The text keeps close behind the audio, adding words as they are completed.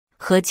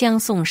和江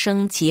颂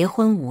生结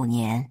婚5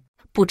年，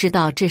不知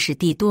道这是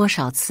第多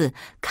少次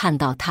看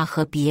到他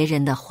和别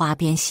人的花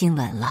边新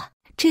闻了。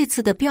这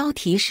次的标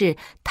题是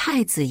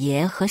太子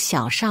爷和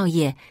小少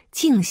爷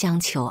竞相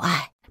求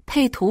爱，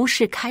配图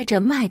是开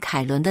着迈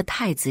凯伦的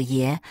太子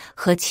爷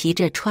和骑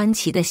着川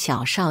崎的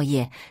小少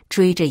爷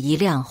追着一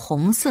辆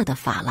红色的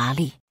法拉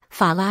利，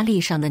法拉利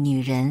上的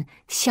女人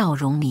笑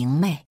容明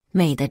媚，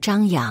美得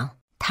张扬。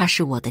她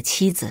是我的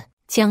妻子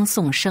江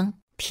颂生。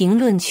评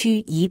论区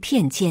一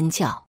片尖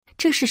叫，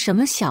这是什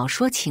么小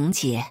说情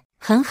节？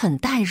狠狠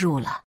带入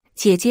了。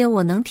姐姐，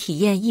我能体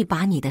验一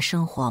把你的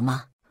生活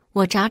吗？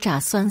我眨眨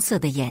酸涩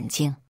的眼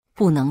睛，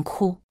不能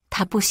哭，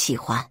他不喜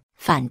欢，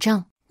反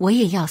正我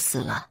也要死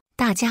了。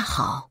大家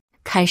好，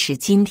开始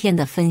今天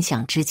的分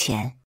享之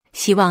前，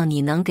希望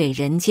你能给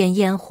人间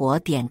烟火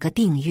点个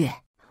订阅，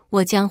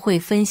我将会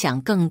分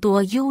享更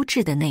多优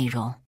质的内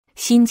容。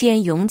心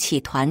间涌起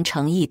团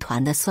成一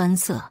团的酸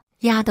涩，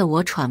压得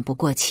我喘不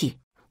过气，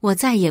我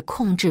再也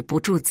控制不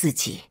住自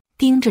己，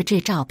盯着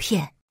这照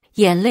片，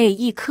眼泪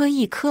一颗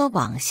一颗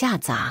往下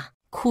砸，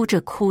哭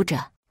着哭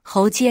着，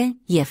喉间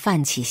也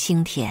泛起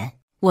腥甜。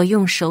我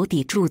用手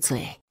抵住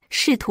嘴，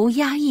试图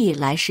压抑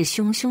来势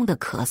汹汹的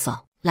咳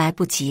嗽，来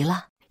不及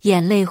了，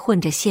眼泪混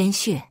着鲜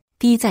血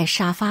滴在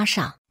沙发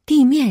上，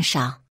地面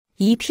上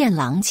一片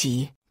狼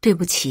藉。对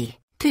不起，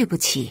对不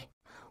起。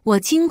我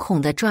惊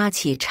恐地抓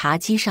起茶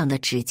几上的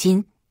纸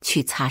巾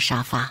去擦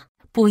沙发，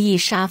不意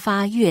沙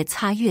发越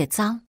擦越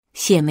脏，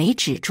血没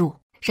止住，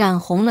染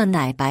红了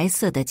奶白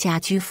色的家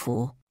居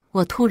服。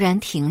我突然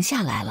停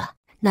下来了，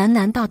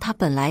难道他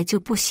本来就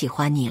不喜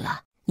欢你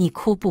了？你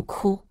哭不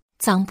哭，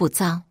脏不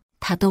脏，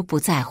他都不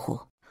在乎。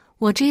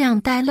我这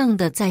样呆愣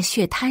地在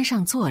血滩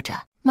上坐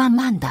着，慢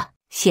慢的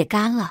血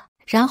干了，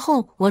然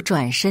后我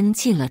转身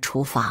进了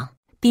厨房，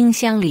冰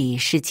箱里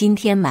是今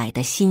天买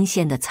的新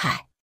鲜的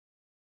菜。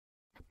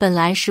本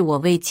来是我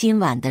为今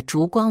晚的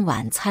烛光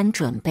晚餐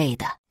准备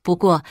的，不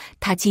过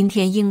他今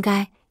天应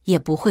该也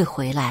不会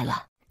回来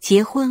了。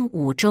结婚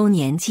5周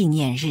年纪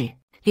念日，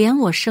连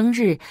我生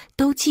日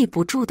都记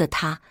不住的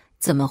他，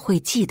怎么会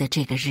记得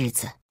这个日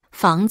子？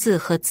房子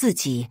和自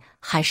己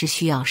还是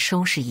需要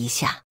收拾一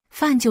下，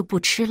饭就不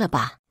吃了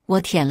吧。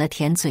我舔了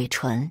舔嘴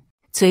唇，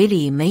嘴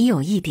里没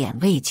有一点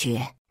味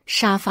觉。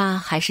沙发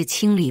还是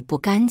清理不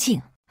干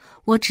净，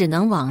我只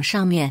能往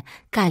上面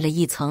盖了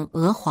一层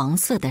鹅黄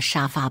色的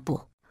沙发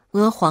布。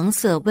鹅黄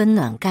色温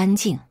暖干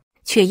净，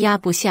却压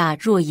不下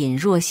若隐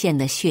若现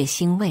的血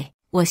腥味。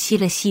我吸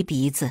了吸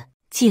鼻子，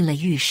进了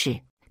浴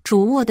室。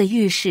主卧的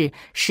浴室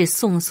是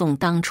宋宋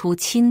当初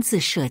亲自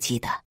设计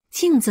的，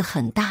镜子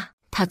很大，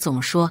他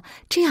总说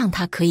这样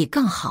他可以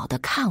更好地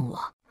看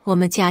我。我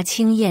们家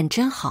青燕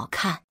真好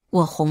看。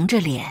我红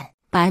着脸，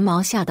白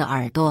毛下的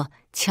耳朵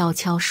悄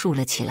悄竖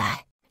了起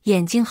来。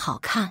眼睛好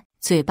看，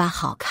嘴巴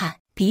好看，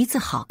鼻子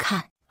好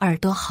看，耳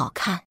朵好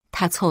看。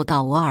他凑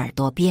到我耳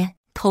朵边，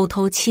偷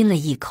偷亲了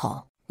一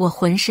口，我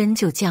浑身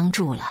就僵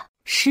住了，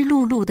湿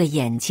漉漉的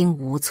眼睛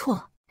无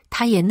措。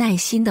他也耐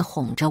心地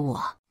哄着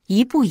我，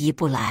一步一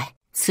步来。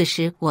此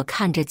时我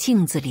看着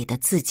镜子里的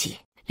自己，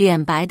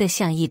脸白得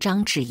像一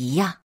张纸一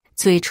样，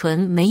嘴唇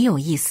没有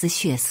一丝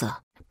血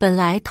色。本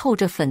来透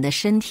着粉的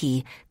身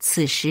体，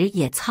此时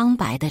也苍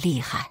白得厉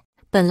害。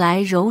本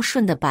来柔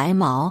顺的白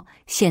毛，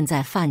现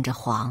在泛着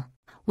黄。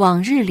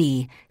往日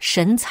里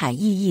神采奕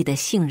奕的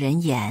杏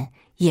仁眼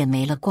也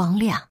没了光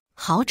亮，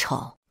好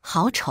丑，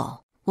好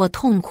丑！我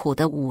痛苦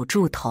地捂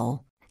住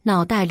头，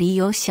脑袋里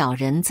有小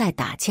人在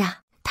打架。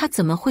他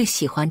怎么会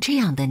喜欢这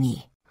样的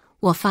你？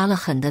我发了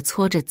狠地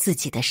搓着自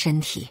己的身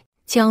体，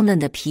娇嫩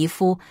的皮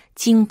肤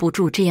经不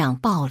住这样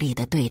暴力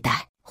的对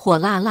待，火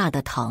辣辣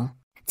的疼。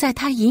在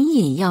他隐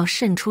隐要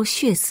渗出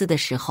血丝的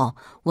时候，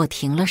我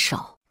停了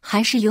手，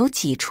还是有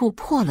几处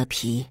破了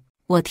皮。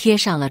我贴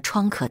上了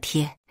创可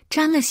贴，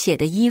沾了血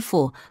的衣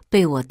服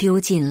被我丢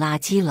进垃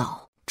圾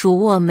篓。主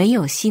卧没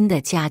有新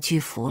的家居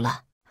服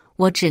了，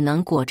我只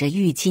能裹着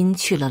浴巾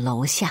去了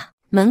楼下。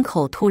门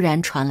口突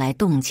然传来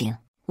动静，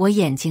我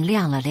眼睛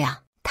亮了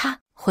亮，他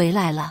回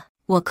来了。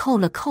我扣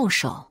了扣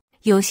手，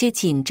有些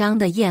紧张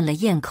地咽了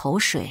咽口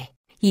水，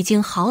已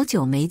经好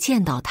久没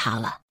见到他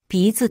了。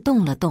鼻子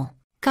动了动，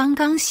刚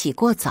刚洗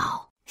过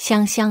澡，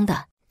香香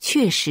的，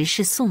确实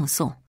是宋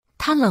宋。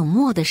他冷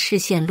漠的视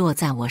线落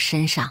在我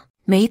身上，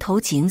眉头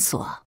紧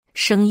锁，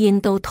声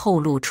音都透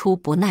露出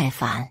不耐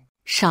烦。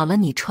少了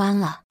你穿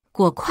了，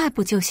我快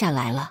不就下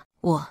来了。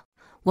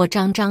我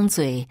张张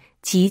嘴，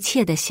急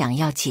切地想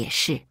要解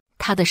释，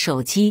他的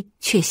手机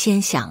却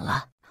先响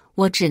了。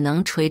我只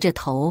能垂着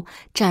头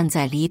站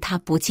在离他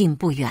不近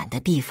不远的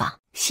地方，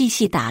细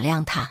细打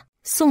量他。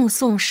宋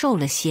宋瘦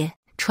了些，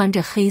穿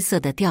着黑色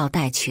的吊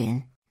带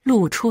裙，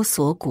露出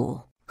锁骨，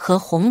和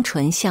红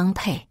唇相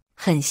配，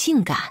很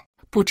性感。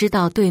不知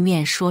道对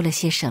面说了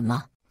些什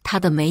么，他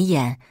的眉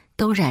眼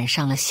都染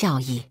上了笑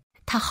意。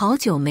他好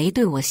久没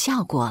对我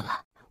笑过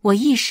了，我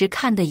一时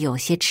看得有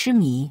些痴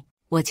迷。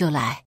我就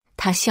来。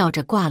他笑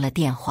着挂了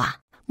电话，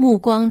目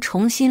光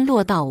重新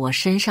落到我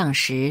身上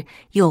时，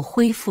又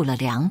恢复了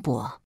凉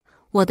薄。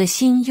我的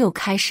心又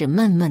开始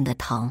闷闷的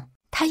疼。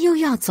他又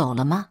要走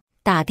了吗？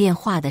打电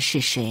话的是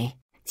谁？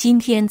今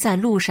天在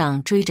路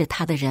上追着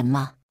他的人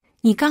吗？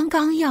你刚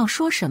刚要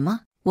说什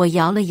么？我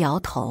摇了摇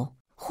头，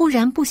忽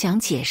然不想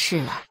解释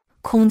了。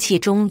空气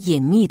中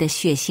隐秘的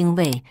血腥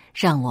味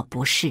让我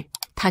不适，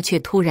他却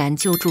突然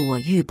揪住我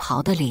浴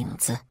袍的领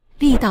子，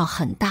力道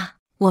很大，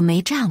我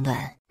没站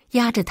稳，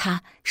压着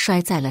他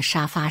摔在了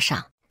沙发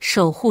上，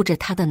守护着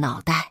他的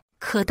脑袋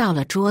磕到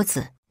了桌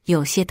子，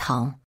有些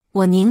疼。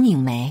我拧拧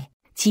眉，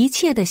急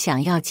切地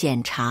想要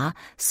检查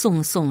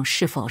宋宋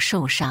是否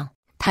受伤，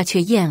他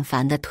却厌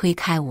烦地推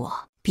开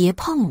我，别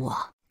碰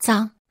我，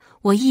脏。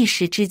我一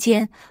时之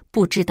间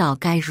不知道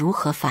该如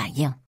何反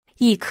应，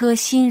一颗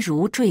心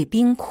如坠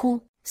冰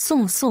窟。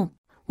宋宋，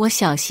我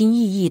小心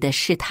翼翼地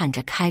试探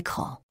着开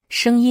口，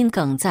声音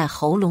哽在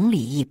喉咙里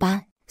一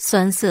般，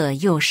酸涩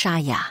又沙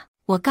哑。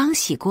我刚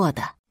洗过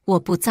的，我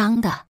不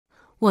脏的。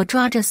我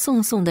抓着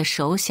宋宋的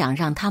手，想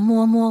让他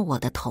摸摸我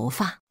的头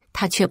发，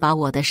他却把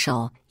我的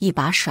手一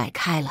把甩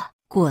开了。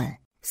滚！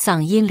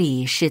嗓音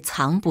里是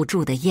藏不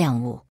住的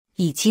厌恶。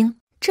已经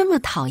这么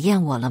讨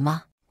厌我了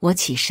吗？我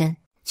起身，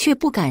却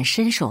不敢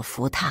伸手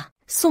扶他。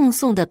宋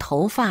宋的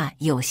头发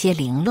有些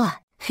凌乱，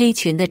黑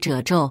裙的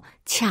褶皱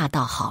恰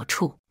到好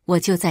处。我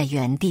就在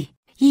原地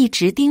一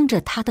直盯着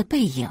他的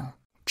背影，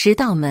直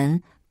到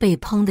门被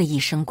砰的一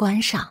声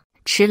关上。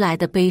迟来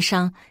的悲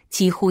伤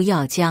几乎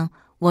要将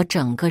我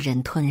整个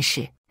人吞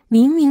噬。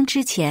明明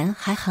之前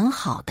还很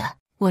好的，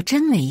我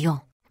真没用。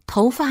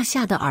头发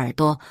下的耳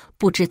朵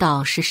不知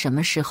道是什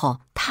么时候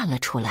探了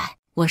出来，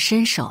我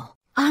伸手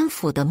安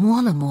抚地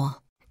摸了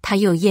摸，他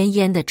又奄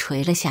奄地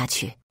垂了下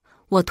去。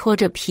我拖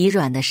着疲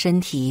软的身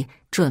体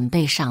准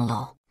备上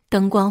楼，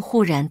灯光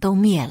忽然都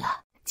灭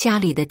了，家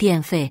里的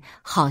电费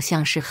好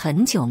像是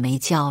很久没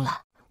交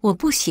了。我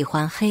不喜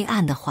欢黑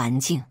暗的环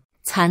境，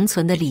残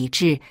存的理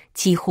智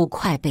几乎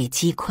快被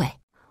击溃。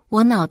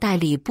我脑袋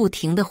里不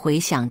停地回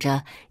想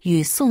着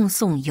与宋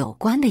宋有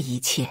关的一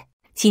切。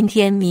今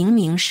天明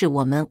明是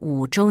我们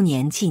5周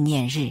年纪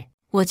念日，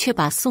我却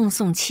把宋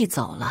宋气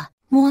走了。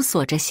摸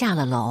索着下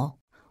了楼，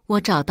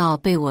我找到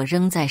被我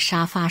扔在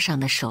沙发上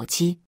的手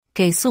机，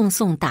给宋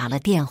宋打了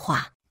电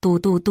话。嘟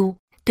嘟嘟，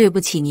对不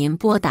起，您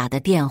拨打的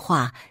电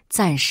话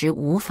暂时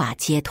无法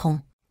接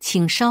通，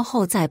请稍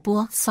后再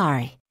拨。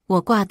Sorry。我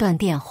挂断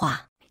电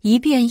话，一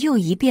遍又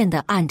一遍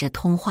地按着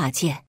通话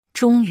键。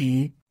终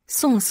于，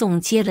宋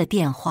宋接了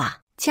电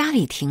话：家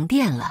里停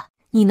电了，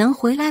你能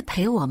回来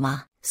陪我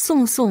吗？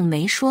宋宋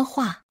没说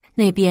话，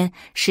那边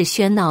是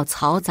喧闹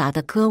嘈杂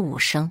的歌舞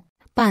声，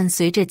伴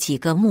随着几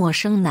个陌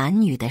生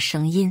男女的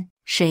声音。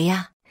谁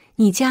呀？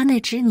你家那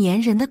只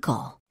粘人的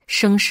狗。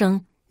生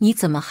生，你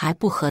怎么还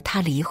不和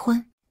他离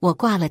婚？我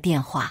挂了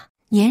电话。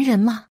粘人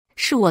吗？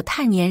是我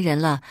太粘人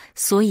了，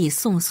所以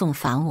宋宋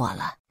烦我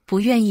了，不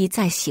愿意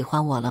再喜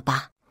欢我了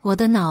吧？我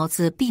的脑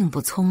子并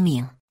不聪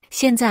明，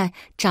现在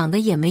长得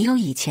也没有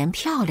以前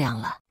漂亮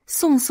了。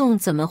宋宋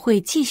怎么会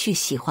继续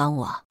喜欢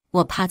我？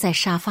我趴在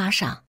沙发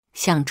上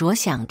想着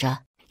想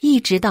着，一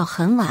直到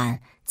很晚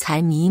才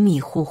迷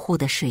迷糊糊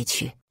地睡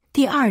去。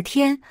第二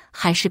天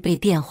还是被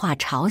电话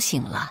吵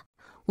醒了。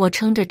我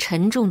撑着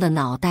沉重的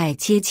脑袋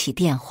接起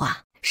电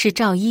话，是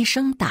赵医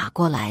生打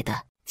过来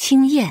的。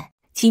青燕，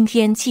今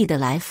天记得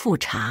来复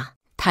查。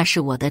他是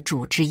我的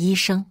主治医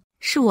生，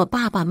是我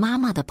爸爸妈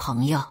妈的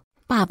朋友。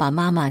爸爸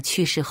妈妈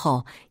去世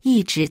后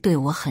一直对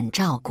我很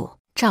照顾。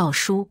赵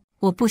叔，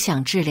我不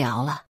想治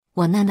疗了。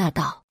我喃喃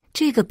道，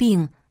这个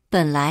病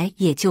本来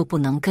也就不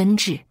能根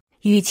治，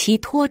与其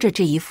拖着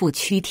这一副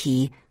躯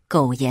体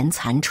苟延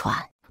残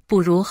喘，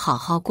不如好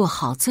好过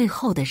好最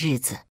后的日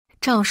子。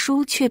赵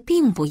叔却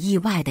并不意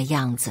外的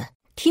样子，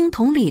听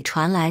筒里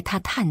传来他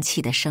叹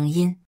气的声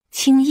音：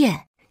青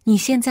燕，你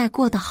现在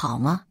过得好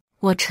吗？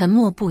我沉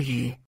默不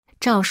语。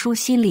赵叔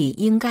心里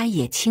应该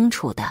也清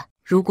楚的，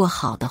如果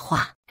好的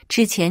话，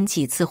之前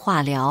几次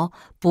化疗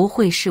不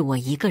会是我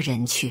一个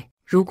人去，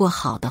如果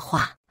好的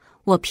话，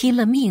我拼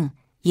了命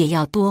也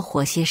要多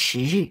活些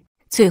10日。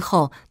最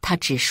后他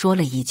只说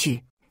了一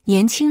句，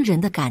年轻人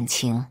的感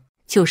情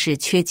就是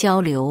缺交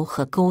流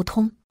和沟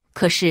通。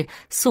可是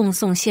宋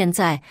宋现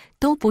在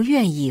都不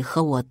愿意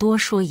和我多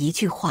说一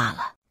句话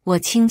了。我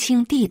轻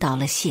轻递到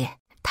了谢，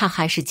他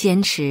还是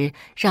坚持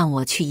让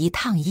我去一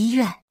趟医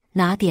院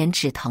拿点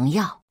止疼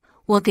药。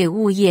我给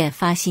物业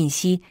发信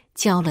息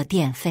交了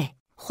电费，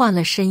换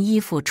了身衣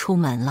服出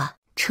门了。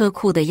车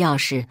库的钥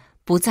匙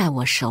不在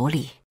我手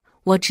里，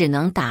我只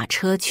能打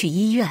车去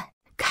医院。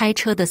开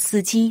车的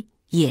司机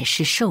也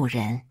是兽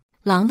人，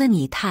狼的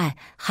拟态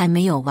还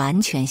没有完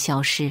全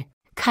消失，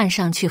看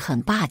上去很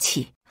霸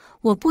气。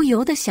我不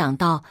由得想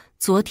到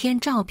昨天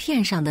照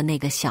片上的那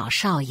个小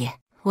少爷，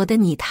我的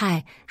拟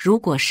态如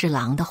果是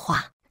狼的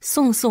话，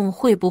宋宋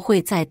会不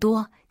会再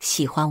多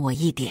喜欢我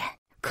一点？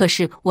可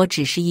是我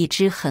只是一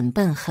只很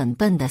笨很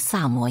笨的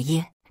萨摩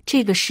耶。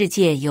这个世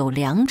界有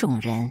2种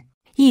人，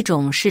一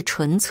种是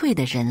纯粹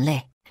的人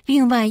类，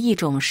另外一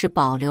种是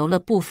保留了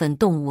部分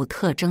动物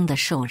特征的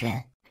兽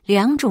人。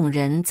2种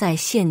人在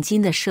现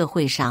今的社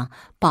会上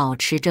保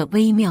持着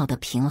微妙的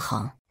平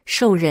衡。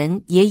兽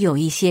人也有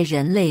一些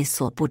人类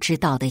所不知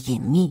道的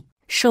隐秘。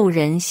兽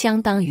人相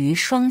当于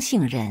双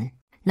性人，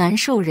男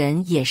兽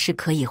人也是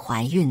可以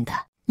怀孕的。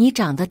你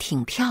长得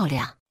挺漂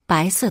亮，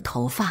白色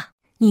头发，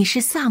你是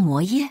萨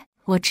摩耶？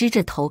我支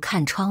着头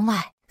看窗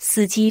外，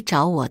司机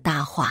找我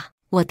搭话，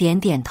我点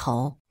点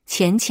头，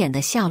浅浅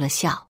地笑了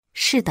笑。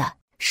是的，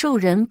兽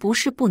人不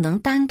是不能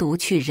单独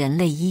去人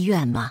类医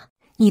院吗？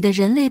你的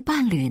人类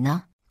伴侣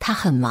呢？他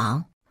很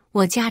忙，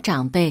我家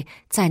长辈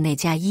在那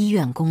家医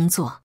院工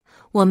作。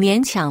我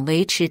勉强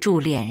维持住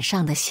脸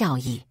上的笑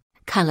意，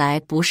看来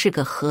不是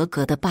个合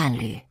格的伴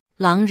侣。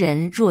狼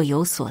人若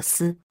有所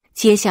思，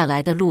接下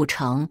来的路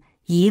程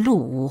一路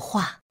无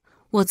话。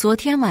我昨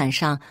天晚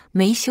上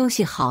没休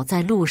息好，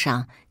在路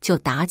上就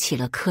打起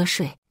了瞌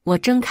睡。我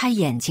睁开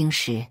眼睛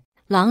时，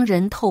狼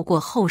人透过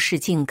后视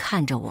镜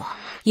看着我，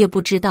也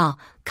不知道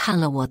看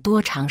了我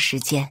多长时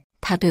间。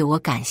他对我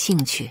感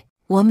兴趣，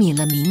我抿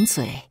了抿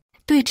嘴，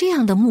对这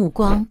样的目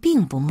光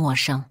并不陌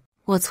生。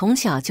我从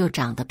小就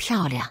长得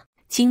漂亮，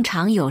经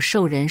常有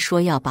兽人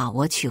说要把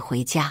我娶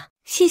回家。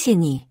谢谢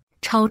你，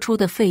超出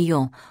的费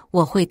用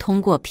我会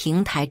通过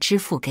平台支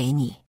付给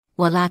你。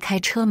我拉开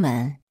车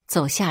门，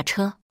走下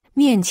车，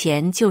面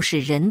前就是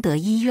仁德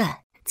医院。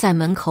在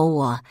门口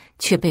我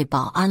却被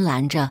保安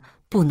拦着，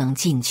不能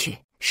进去。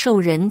兽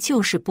人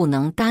就是不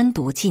能单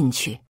独进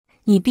去，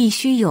你必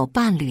须有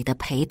伴侣的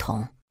陪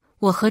同。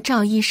我和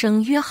赵医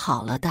生约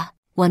好了的，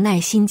我耐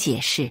心解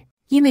释，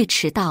因为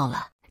迟到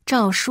了，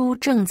赵叔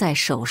正在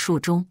手术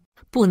中，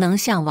不能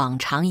像往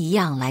常一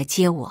样来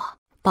接我。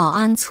保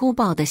安粗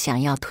暴地想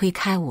要推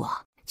开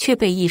我，却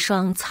被一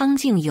双苍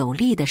劲有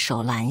力的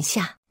手拦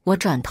下。我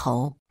转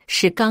头，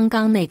是刚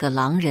刚那个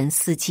狼人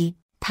司机，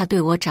他对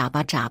我眨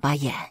巴眨巴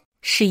眼，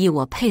示意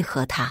我配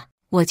合他，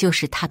我就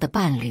是他的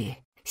伴侣。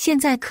现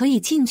在可以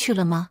进去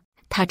了吗？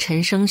他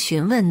沉声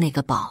询问那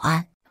个保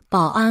安。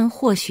保安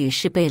或许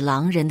是被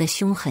狼人的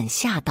凶狠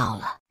吓到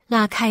了，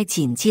拉开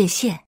警戒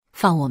线，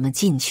放我们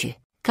进去。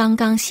刚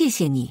刚谢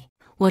谢你，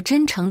我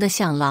真诚地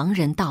向狼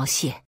人道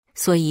谢。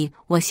所以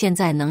我现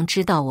在能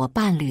知道我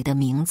伴侣的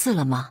名字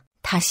了吗？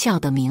他笑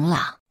得明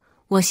朗，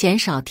我鲜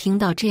少听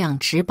到这样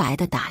直白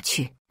的打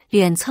趣，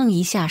脸蹭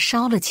一下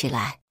烧了起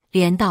来，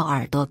连到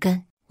耳朵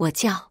根。我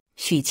叫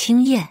许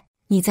青燕，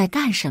你在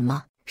干什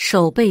么？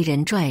手被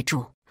人拽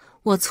住，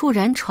我猝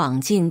然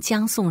闯进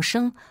江颂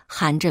生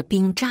含着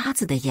冰渣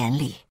子的眼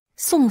里。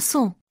颂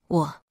颂，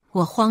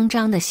我慌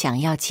张地想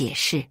要解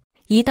释，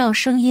一道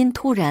声音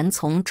突然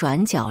从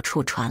转角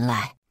处传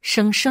来，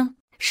生生。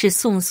是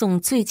宋宋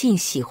最近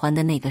喜欢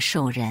的那个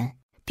兽人，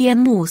边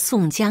牧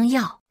宋江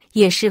耀，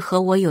也是和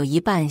我有一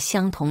半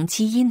相同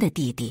基因的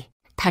弟弟。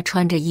他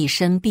穿着一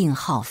身病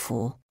号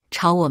服，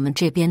朝我们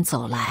这边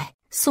走来。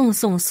宋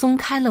宋松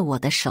开了我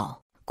的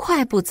手，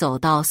快步走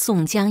到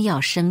宋江耀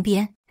身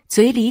边，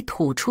嘴里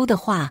吐出的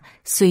话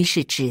虽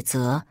是指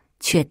责，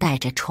却带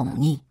着宠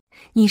溺。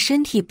你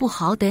身体不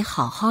好，得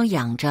好好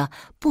养着，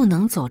不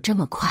能走这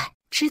么快。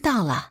知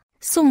道了。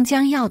宋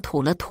江耀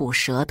吐了吐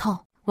舌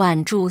头，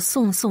挽住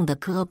宋宋的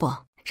胳膊，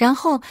然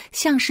后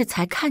像是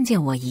才看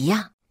见我一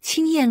样，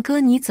青燕哥，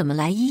你怎么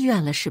来医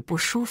院了？是不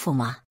舒服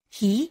吗？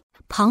咦，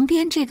旁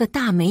边这个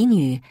大美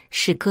女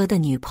是哥的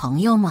女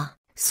朋友吗？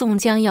宋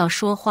江要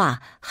说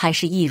话还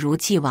是一如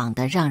既往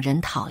的让人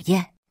讨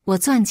厌。我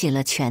攥紧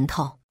了拳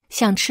头，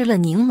像吃了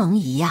柠檬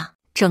一样，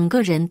整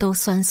个人都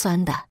酸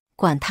酸的。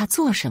管他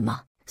做什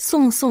么，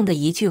宋宋的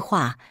一句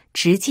话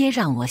直接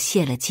让我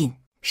泄了劲。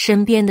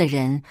身边的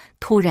人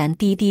突然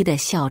低低地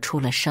笑出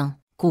了声，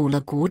鼓了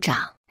鼓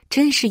掌，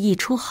真是一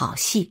出好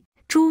戏。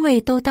诸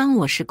位都当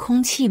我是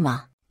空气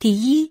吗？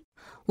第一，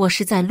我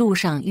是在路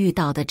上遇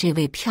到的这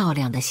位漂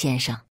亮的先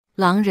生。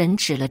狼人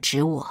指了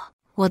指我，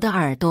我的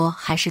耳朵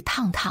还是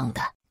烫烫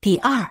的。第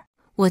二，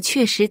我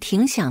确实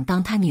挺想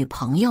当他女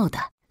朋友的。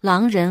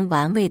狼人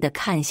玩味地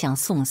看向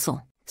宋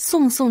宋，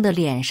宋宋的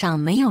脸上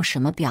没有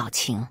什么表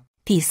情。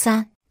第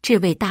三，这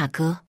位大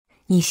哥，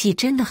你戏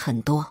真的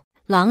很多。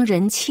狼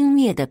人轻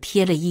蔑地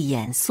瞥了一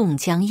眼宋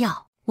江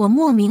耀，我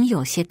莫名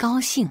有些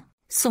高兴。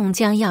宋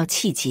江耀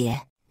气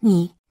结，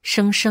你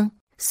生生。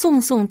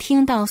宋宋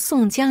听到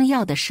宋江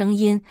耀的声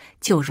音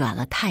就软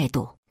了态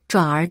度，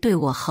转而对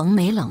我横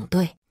眉冷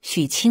对。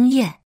许青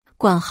燕，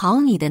管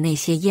好你的那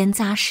些烟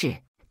杂事，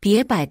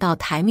别摆到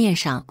台面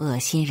上恶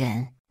心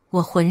人。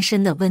我浑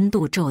身的温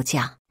度骤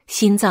降，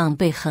心脏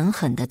被狠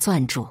狠地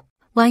攥住，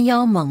弯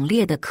腰猛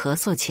烈地咳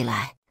嗽起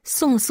来。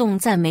宋宋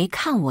再没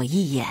看我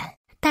一眼，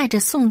带着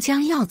宋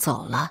江耀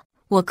走了。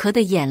我咳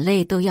得眼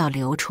泪都要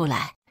流出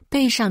来，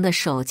背上的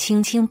手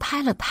轻轻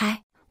拍了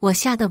拍，我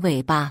吓得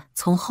尾巴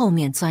从后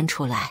面钻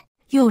出来。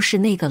又是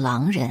那个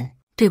狼人，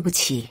对不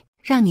起，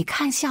让你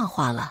看笑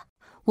话了。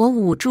我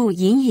捂住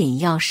隐隐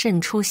要渗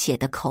出血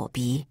的口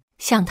鼻，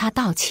向他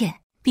道歉，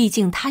毕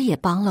竟他也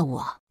帮了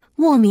我。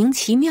莫名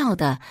其妙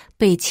地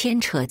被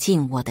牵扯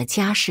进我的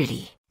家事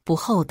里，不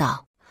厚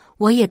道。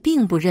我也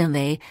并不认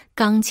为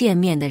刚见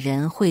面的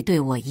人会对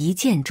我一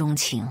见钟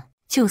情，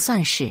就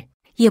算是，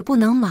也不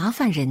能麻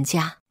烦人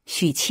家。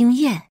许青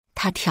燕，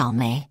他挑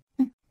眉，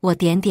我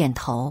点点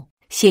头，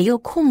血又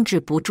控制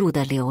不住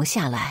地流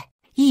下来，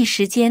一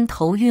时间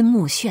头晕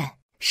目眩，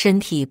身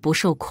体不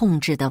受控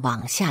制地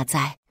往下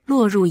栽，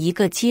落入一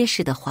个结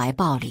实的怀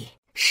抱里。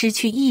失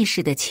去意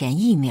识的前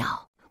一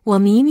秒，我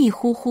迷迷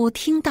糊糊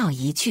听到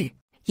一句：“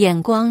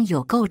眼光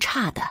有够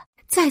差的。”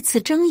再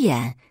次睁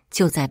眼，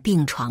就在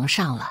病床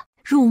上了。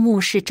入目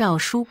是赵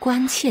叔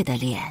关切的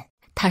脸，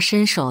他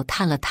伸手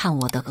探了探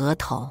我的额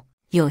头，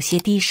有些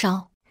低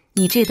烧。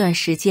你这段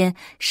时间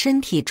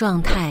身体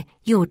状态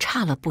又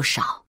差了不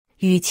少，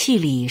语气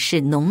里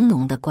是浓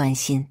浓的关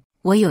心。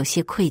我有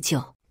些愧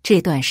疚，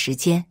这段时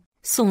间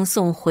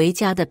送回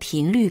家的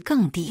频率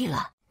更低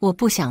了。我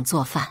不想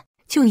做饭，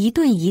就一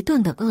顿一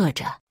顿的饿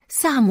着。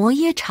萨摩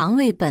耶肠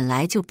胃本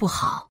来就不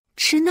好，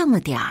吃那么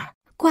点儿，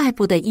怪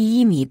不得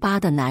1.8米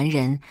的男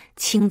人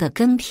轻得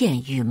跟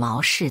片羽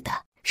毛似的。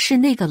是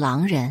那个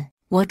狼人。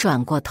我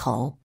转过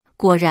头，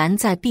果然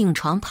在病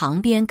床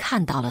旁边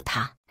看到了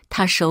他。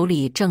他手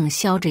里正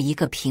削着一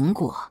个苹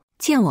果，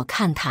见我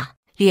看他，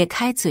咧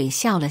开嘴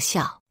笑了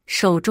笑，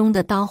手中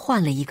的刀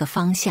换了一个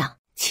方向，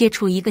切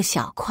出一个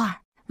小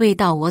块，喂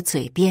到我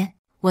嘴边。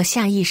我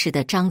下意识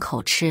地张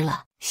口吃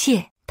了。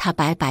谢。他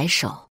摆摆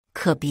手，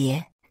可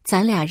别，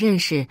咱俩认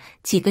识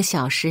几个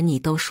小时，你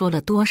都说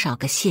了多少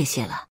个谢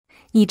谢了？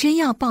你真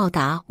要报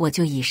答，我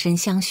就以身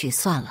相许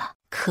算了。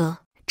咳。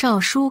赵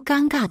叔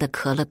尴尬地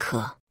咳了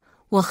咳，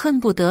我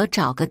恨不得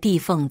找个地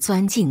缝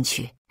钻进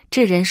去。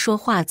这人说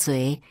话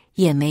嘴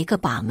也没个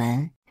把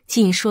门，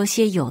尽说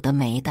些有的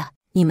没的。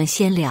你们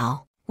先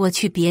聊，我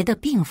去别的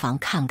病房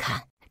看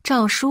看。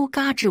赵叔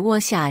嘎吱窝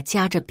下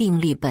夹着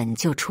病历本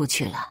就出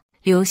去了，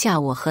留下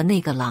我和那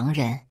个狼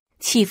人。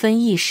气氛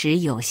一时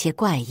有些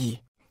怪异。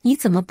你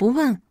怎么不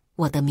问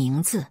我的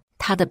名字？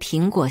他的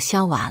苹果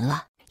削完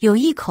了，有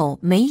一口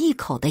没一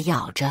口地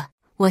咬着。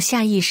我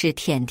下意识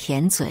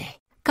舔嘴，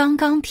刚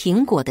刚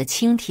苹果的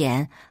清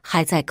甜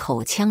还在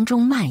口腔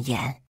中蔓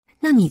延。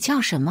那你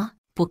叫什么？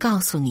不告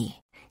诉你，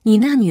你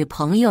那女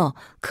朋友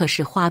可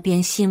是花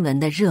边新闻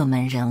的热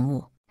门人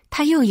物。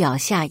他又咬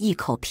下一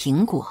口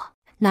苹果，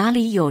哪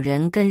里有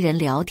人跟人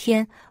聊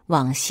天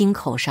往心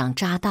口上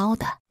扎刀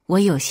的？我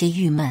有些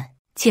郁闷，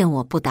见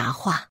我不答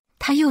话，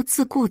他又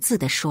自顾自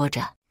地说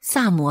着：“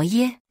萨摩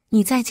耶，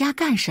你在家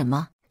干什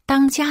么？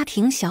当家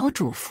庭小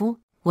主妇？”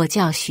我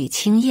叫许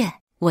清燕，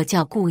我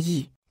叫顾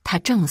意。他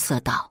正色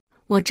道：“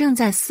我正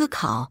在思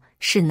考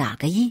是哪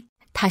个意。”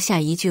他下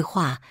一句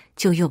话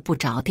就又不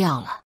着调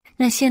了。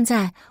那现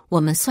在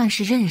我们算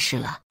是认识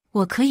了，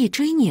我可以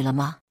追你了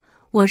吗？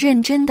我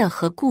认真地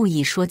和顾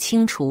意说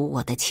清楚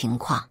我的情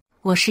况。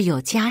我是有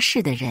家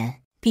室的人，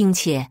并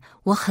且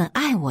我很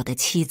爱我的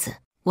妻子。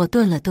我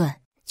顿了顿，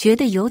觉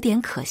得有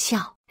点可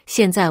笑。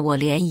现在我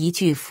连一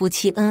句夫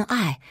妻恩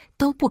爱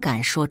都不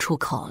敢说出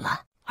口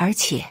了。而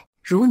且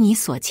如你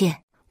所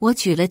见，我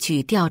举了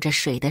举吊着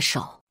水的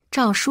手。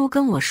赵叔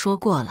跟我说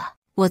过了，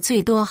我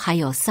最多还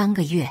有3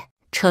个月。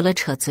扯了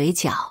扯嘴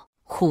角，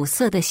苦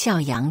涩的笑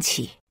扬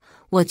起。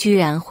我居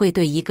然会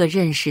对一个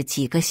认识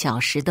几个小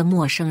时的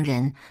陌生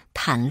人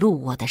袒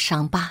露我的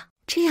伤疤，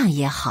这样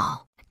也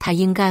好，他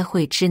应该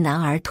会知难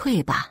而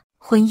退吧。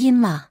婚姻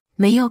嘛，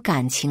没有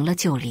感情了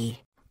就离。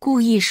故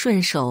意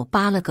顺手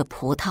扒了个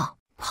葡萄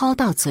抛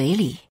到嘴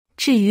里。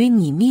至于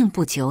你命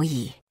不久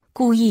矣。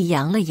故意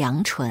扬了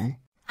扬唇。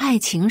爱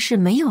情是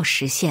没有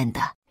实现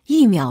的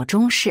，1秒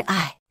钟是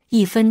爱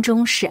，1分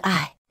钟是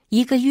爱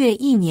，1个月、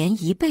1年、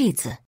1辈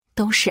子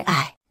都是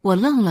爱。我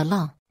愣了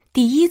愣，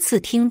第一次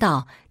听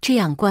到这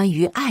样关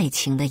于爱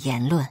情的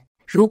言论。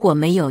如果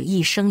没有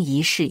一生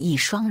一世一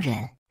双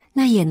人，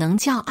那也能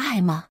叫爱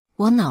吗？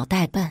我脑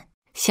袋笨，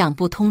想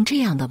不通这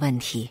样的问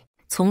题。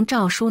从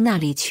赵叔那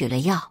里取了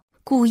药，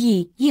故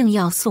意硬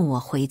要送我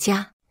回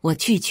家，我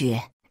拒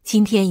绝。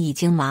今天已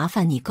经麻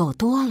烦你够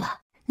多了，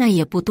那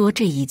也不多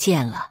这一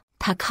件了。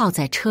他靠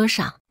在车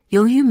上，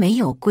由于没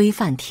有规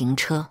范停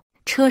车，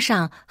车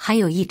上还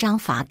有一张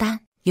罚单，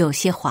有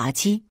些滑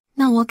稽。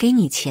那我给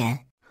你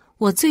钱。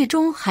我最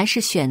终还是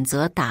选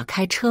择打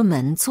开车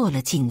门坐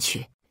了进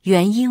去，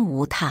原因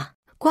无他，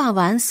挂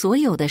完所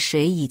有的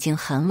水已经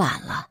很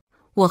晚了。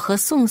我和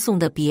宋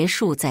的别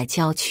墅在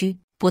郊区，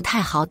不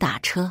太好打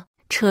车。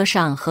车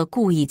上和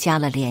顾意加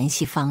了联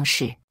系方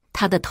式，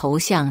他的头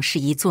像是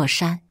一座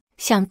山，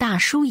像大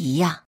叔一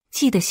样。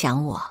记得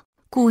想我。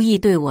顾意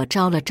对我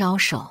招了招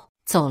手，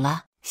走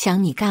了。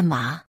想你干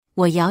嘛？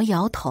我摇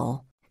摇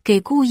头，给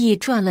顾意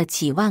赚了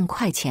几万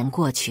块钱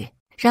过去。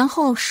然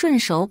后顺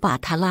手把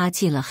他拉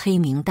进了黑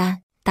名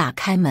单。打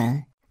开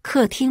门，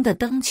客厅的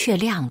灯却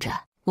亮着。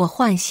我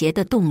换鞋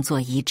的动作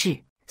一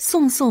致。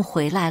宋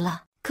回来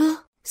了，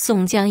哥。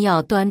宋将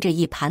要端着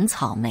一盘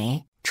草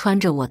莓，穿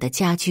着我的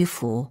家居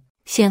服，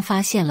先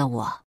发现了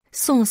我。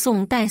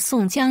宋带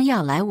宋将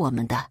要来我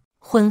们的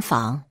婚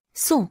房。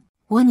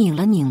我拧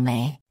了拧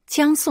眉。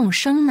江宋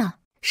生呢？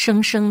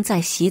生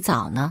在洗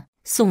澡呢。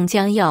宋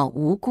将要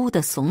无辜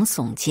地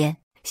耸肩，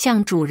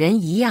像主人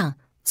一样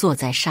坐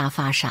在沙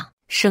发上。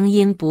声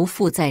音不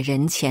复在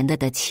人前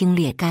的清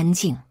冽干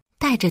净，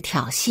带着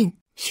挑衅。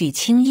许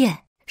清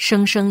燕，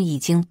生已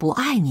经不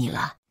爱你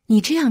了，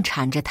你这样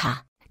缠着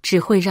他，只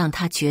会让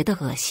他觉得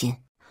恶心。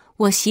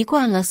我习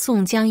惯了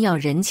宋将要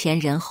人前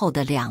人后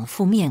的2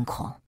副面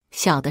孔。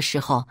小的时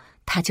候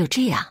他就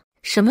这样，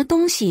什么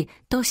东西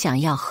都想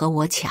要和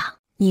我抢。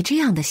你这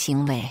样的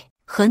行为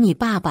和你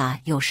爸爸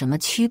有什么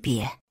区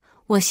别？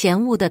我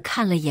嫌恶地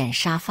看了眼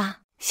沙发，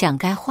想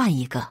该换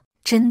一个，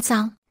真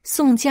脏。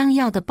宋江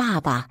耀的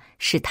爸爸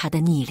是他的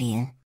逆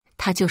鳞，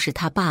他就是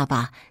他爸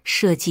爸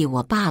设计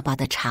我爸爸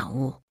的产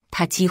物。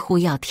他几乎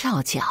要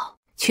跳脚，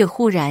却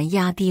忽然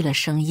压低了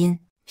声音：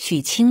许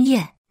青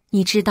燕，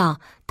你知道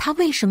他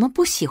为什么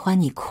不喜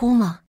欢你哭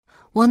吗？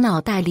我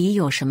脑袋里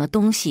有什么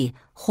东西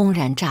轰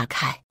然炸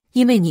开，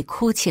因为你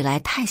哭起来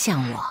太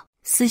像我，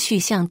思绪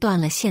像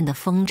断了线的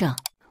风筝，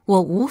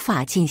我无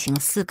法进行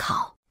思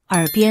考，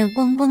耳边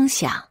嗡嗡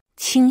响。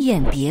青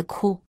燕别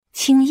哭，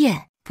青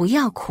燕不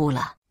要哭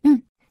了，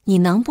你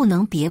能不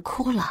能别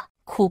哭了？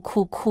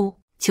哭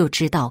就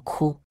知道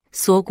哭。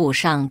锁骨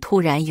上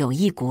突然有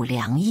一股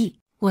凉意，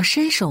我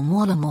伸手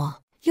摸了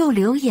摸，又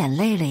流眼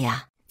泪了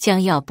呀。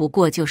将要不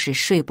过就是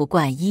睡不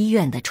惯医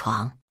院的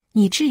床，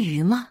你至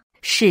于吗？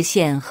视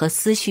线和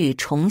思绪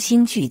重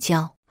新聚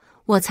焦，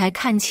我才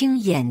看清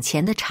眼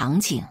前的场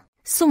景。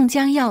宋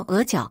江耀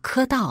额角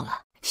磕到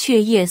了，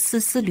血液丝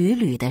丝缕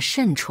缕地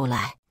渗出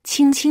来，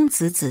青青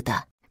紫紫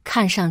的，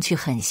看上去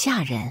很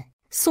吓人。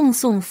宋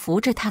宋扶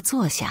着他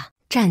坐下，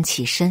站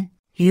起身，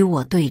与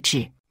我对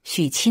峙。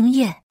许青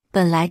燕，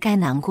本来该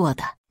难过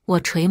的。我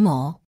垂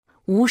眸，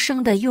无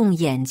声地用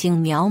眼睛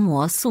描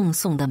摹宋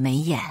宋的眉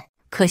眼，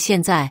可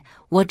现在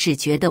我只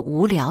觉得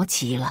无聊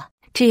极了。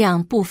这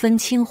样不分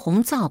青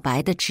红皂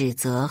白的指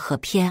责和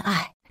偏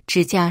爱，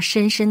指甲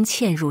深深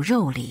嵌入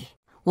肉里，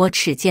我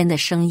齿间的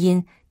声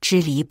音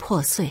支离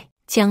破碎。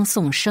江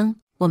宋生，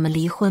我们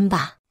离婚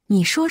吧。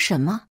你说什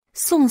么？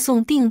宋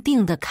宋定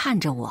定地看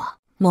着我，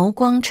眸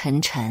光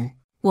沉沉。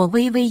我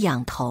微微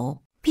仰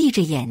头，闭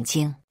着眼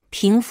睛，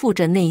平复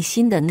着内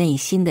心的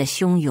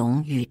汹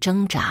涌与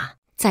挣扎。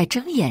在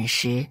睁眼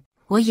时，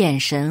我眼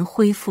神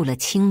恢复了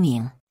清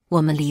明。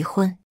我们离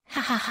婚，哈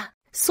哈哈！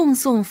宋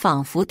宋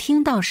仿佛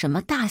听到什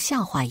么大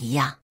笑话一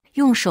样，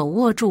用手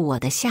握住我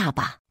的下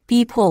巴，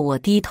逼迫我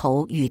低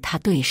头与他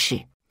对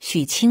视。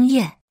许青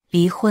燕，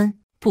离婚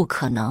不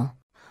可能。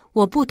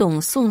我不懂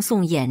宋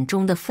宋眼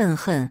中的愤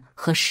恨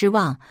和失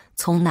望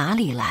从哪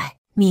里来，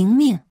明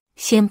明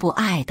先不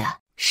爱的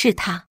是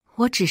他，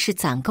我只是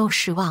攒够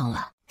失望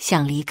了，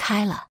想离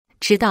开了。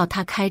直到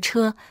他开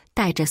车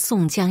带着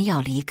宋江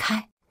要离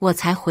开，我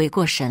才回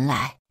过神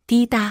来。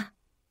滴答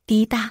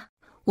滴答，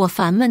我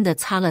烦闷地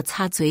擦了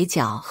擦嘴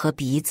角和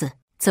鼻子，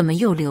怎么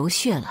又流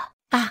血了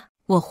啊！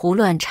我胡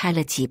乱拆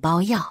了几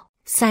包药，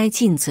塞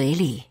进嘴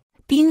里，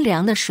冰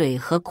凉的水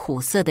和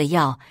苦涩的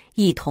药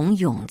一同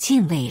涌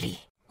进胃里。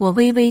我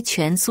微微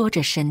蜷缩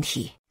着身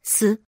体，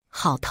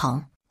好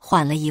疼。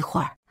缓了一会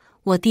儿，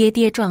我跌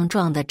跌撞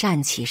撞地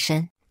站起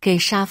身，给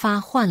沙发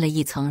换了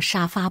一层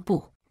沙发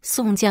布。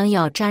宋江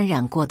要沾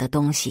染过的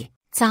东西，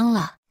脏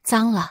了。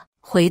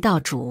回到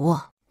主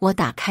卧，我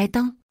打开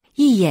灯，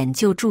一眼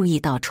就注意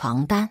到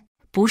床单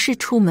不是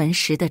出门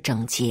时的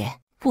整洁。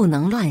不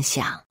能乱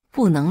想。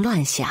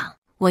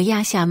我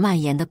压下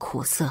蔓延的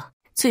苦涩，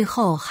最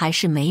后还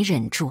是没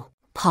忍住，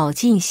跑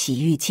进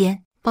洗浴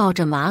间，抱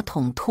着马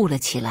桶吐了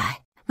起来。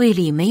胃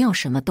里没有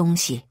什么东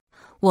西，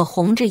我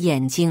红着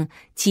眼睛，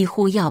几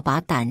乎要把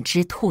胆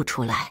汁吐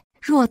出来。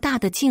偌大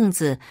的镜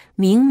子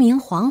明明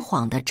晃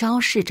晃地昭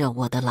示着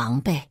我的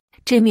狼狈，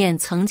这面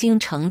曾经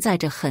承载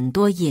着很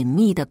多隐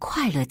秘的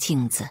快乐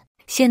镜子，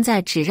现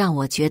在只让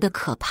我觉得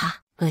可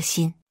怕、恶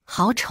心，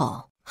好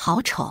丑。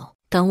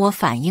等我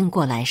反应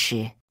过来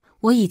时，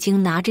我已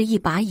经拿着一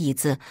把椅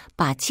子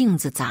把镜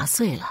子砸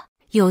碎了，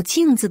有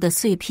镜子的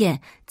碎片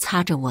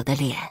擦着我的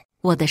脸，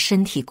我的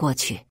身体过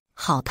去，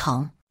好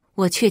疼。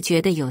我却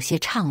觉得有些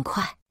畅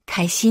快、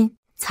开心。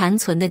残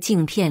存的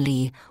镜片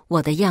里，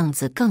我的样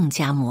子更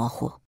加模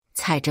糊。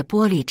踩着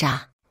玻璃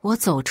渣，我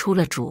走出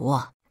了主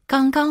卧。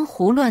刚刚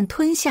胡乱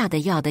吞下的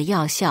药的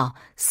药效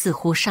似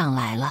乎上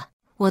来了，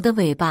我的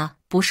尾巴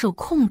不受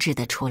控制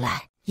地出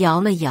来，摇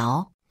了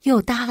摇，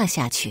又耷了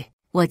下去。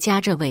我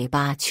夹着尾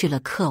巴去了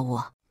客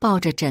卧，抱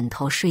着枕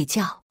头睡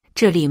觉。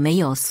这里没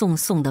有宋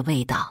宋的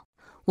味道。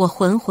我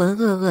浑浑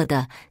噩噩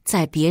地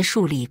在别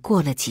墅里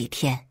过了几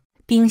天，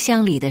冰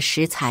箱里的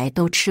食材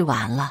都吃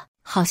完了，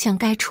好像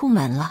该出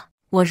门了。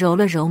我揉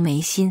了揉眉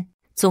心，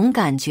总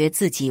感觉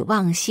自己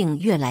忘性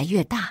越来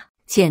越大。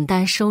简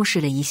单收拾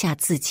了一下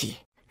自己，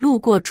路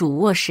过主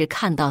卧时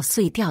看到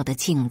碎掉的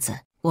镜子，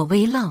我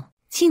微愣，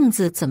镜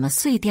子怎么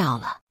碎掉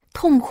了？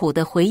痛苦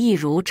的回忆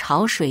如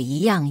潮水一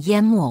样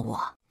淹没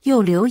我，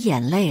又流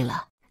眼泪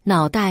了，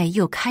脑袋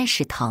又开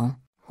始疼。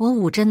我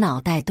捂着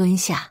脑袋蹲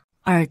下，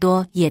耳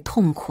朵也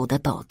痛苦地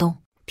抖动。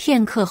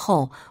片刻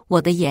后，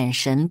我的眼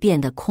神变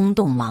得空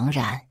洞茫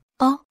然。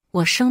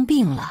我生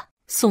病了。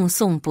宋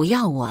宋不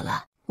要我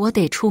了，我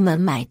得出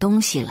门买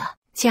东西了。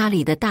家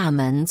里的大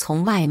门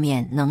从外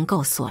面能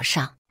够锁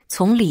上，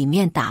从里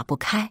面打不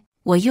开。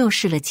我又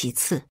试了几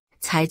次，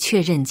才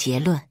确认结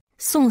论：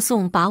宋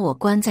宋把我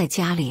关在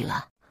家里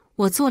了。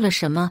我做了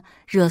什么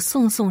惹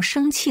宋宋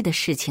生气的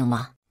事情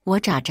吗？我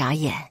眨眨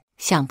眼，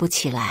想不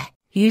起来，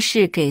于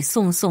是给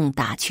宋宋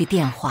打去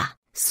电话。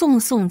宋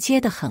宋接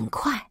得很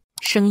快，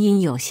声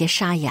音有些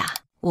沙哑。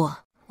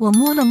我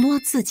摸了摸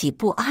自己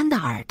不安的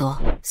耳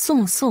朵，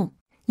宋宋，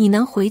你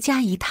能回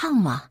家一趟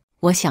吗？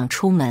我想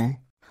出门，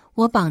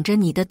我绑着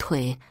你的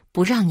腿，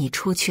不让你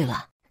出去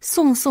了。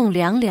宋宋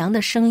凉凉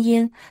的声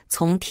音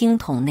从听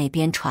筒那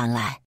边传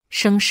来，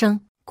生生，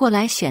过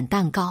来选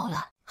蛋糕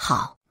了。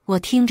好，我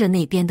听着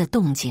那边的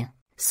动静。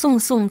宋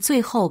宋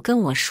最后跟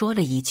我说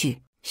了一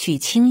句：许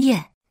清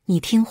燕，你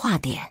听话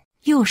点。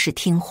又是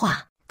听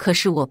话，可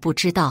是我不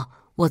知道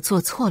我做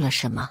错了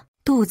什么，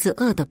肚子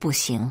饿得不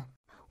行。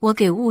我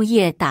给物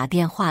业打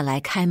电话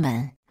来开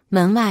门，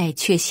门外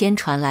却先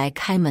传来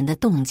开门的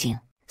动静。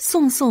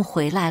宋宋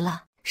回来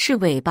了，是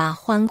尾巴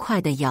欢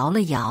快地摇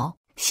了摇，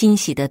欣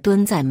喜地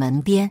蹲在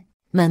门边。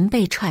门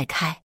被踹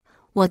开，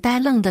我呆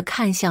愣地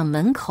看向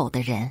门口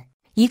的人，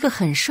一个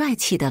很帅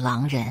气的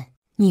狼人。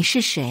你是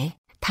谁？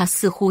他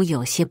似乎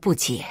有些不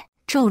解，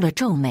皱了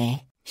皱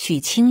眉。许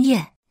清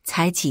燕，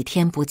才几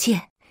天不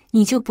见，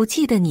你就不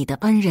记得你的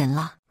恩人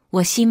了？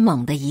我心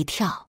猛地一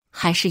跳，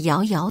还是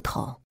摇摇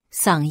头，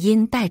嗓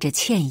音带着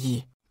歉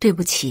意：对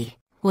不起，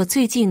我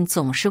最近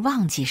总是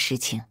忘记事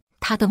情。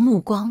他的目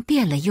光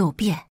变了又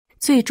变，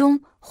最终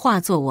化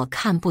作我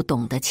看不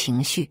懂的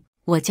情绪。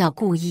我叫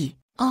顾意。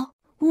哦，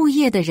物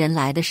业的人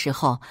来的时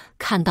候，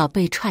看到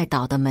被踹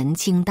倒的门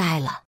惊呆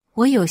了。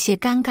我有些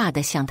尴尬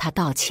地向他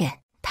道歉。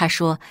他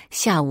说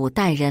下午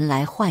带人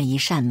来换一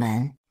扇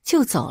门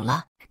就走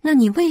了。那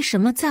你为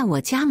什么在我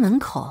家门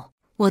口？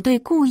我对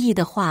顾意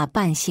的话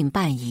半信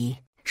半疑。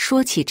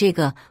说起这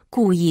个，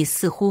顾意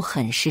似乎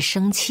很是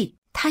生气，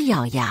他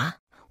咬牙：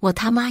我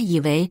他妈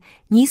以为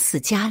你死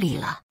家里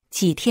了，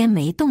几天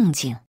没动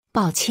静。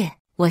抱歉，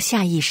我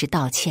下意识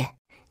道歉。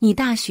你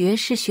大学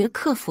是学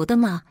客服的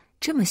吗？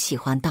这么喜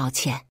欢道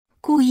歉？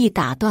故意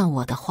打断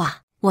我的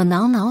话。我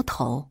挠挠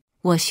头，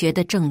我学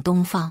的正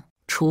东方，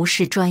厨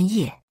师专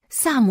业，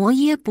萨摩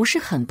耶不是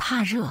很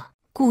怕热。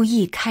故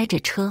意开着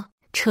车，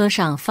车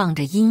上放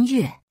着音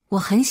乐，我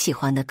很喜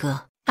欢的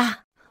歌啊。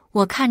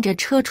我看着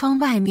车窗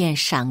外面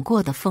闪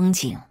过的风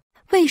景。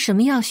为什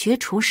么要学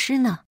厨师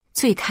呢？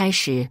最开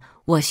始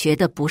我学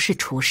的不是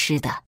厨师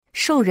的，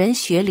兽人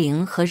学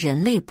龄和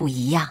人类不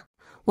一样，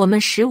我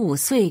们15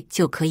岁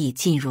就可以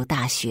进入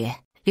大学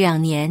，2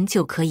年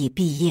就可以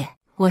毕业。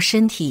我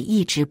身体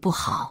一直不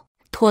好，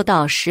拖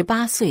到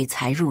18岁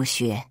才入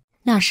学。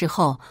那时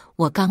候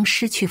我刚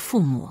失去父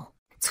母，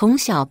从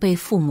小被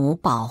父母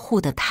保护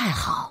得太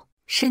好，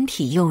身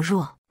体又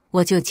弱，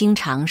我就经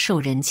常受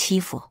人欺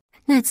负。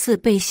那次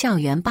被校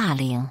园霸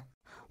凌，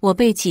我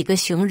被几个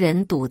熊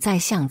人堵在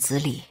巷子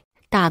里，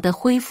打得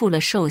恢复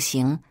了兽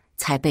形，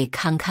才被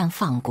堪堪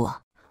放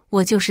过。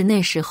我就是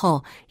那时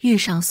候遇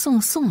上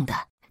宋宋的，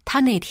他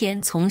那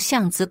天从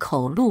巷子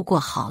口路过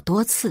好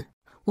多次，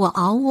我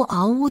嗷呜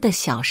嗷呜的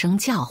小声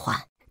叫唤。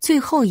最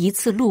后一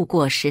次路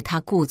过时，他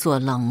故作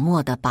冷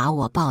漠地把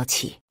我抱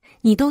起。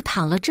你都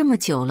躺了这么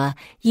久了，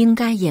应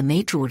该也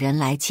没主人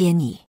来接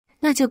你，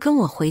那就跟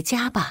我回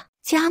家吧。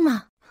家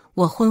吗？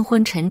我昏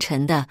昏沉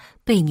沉的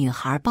被女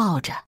孩抱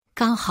着，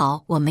刚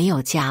好我没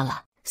有家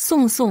了。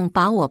宋宋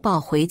把我抱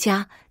回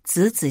家，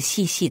仔仔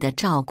细细地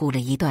照顾了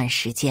一段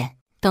时间，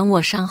等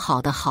我伤好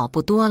的好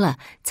不多了，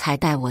才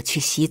带我去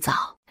洗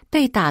澡。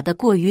被打得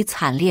过于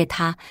惨烈，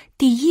他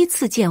第一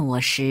次见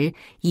我时，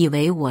以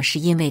为我是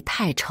因为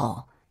太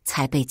丑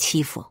才被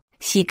欺负。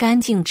洗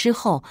干净之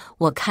后，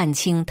我看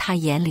清他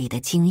眼里的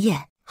惊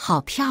艳，好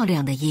漂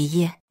亮的爷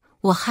爷。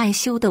我害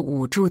羞地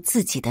捂住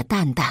自己的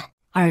蛋蛋，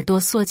耳朵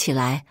缩起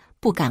来，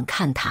不敢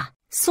看他。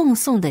宋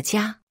宋的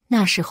家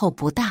那时候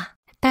不大，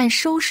但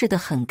收拾得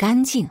很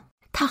干净。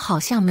他好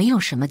像没有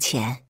什么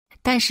钱，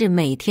但是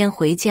每天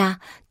回家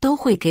都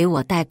会给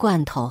我带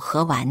罐头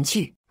和玩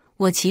具。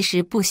我其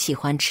实不喜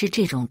欢吃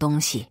这种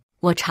东西，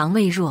我肠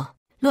胃弱，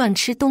乱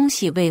吃东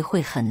西胃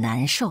会很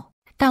难受。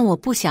但我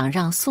不想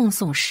让宋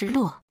宋失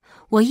落，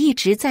我一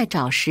直在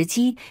找时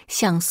机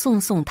向宋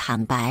宋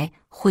坦白，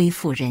恢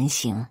复人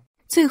形。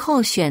最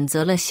后选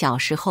择了小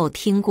时候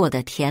听过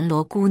的田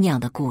螺姑娘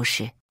的故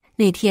事。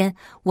那天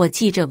我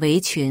系着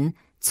围裙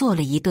做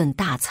了一顿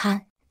大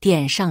餐，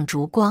点上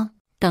烛光，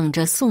等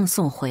着宋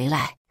宋回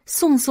来。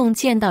宋宋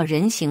见到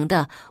人形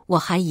的，我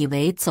还以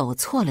为走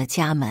错了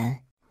家门。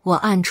我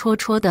暗戳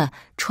戳地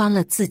穿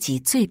了自己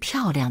最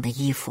漂亮的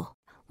衣服。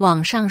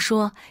网上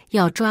说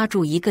要抓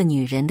住一个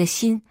女人的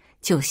心，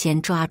就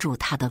先抓住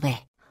她的胃。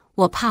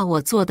我怕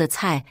我做的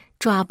菜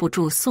抓不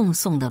住宋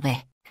宋的胃，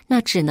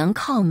那只能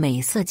靠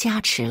美色加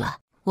持了。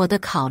我的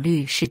考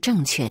虑是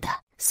正确的。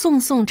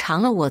宋宋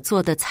尝了我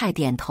做的菜，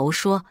点头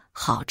说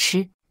好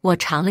吃。我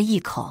尝了一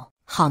口，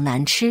好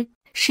难吃。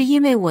是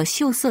因为我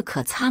秀色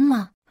可餐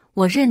吗？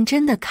我认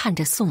真地看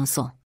着宋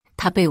宋，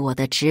他被我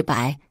的直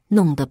白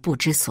弄得不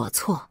知所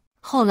措。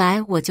后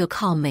来我就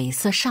靠美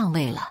色上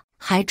位了，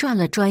还转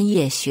了专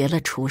业，学了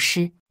厨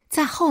师。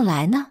再后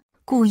来呢？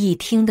故意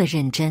听得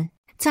认真。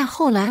再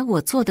后来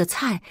我做的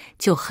菜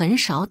就很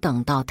少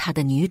等到他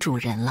的女主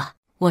人了。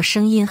我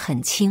声音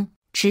很轻，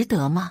值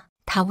得吗？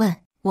他问。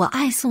我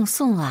爱宋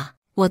宋啊。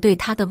我对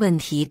他的问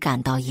题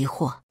感到疑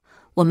惑。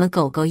我们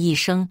狗狗一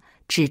生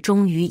只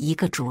忠于一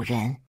个主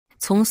人，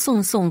从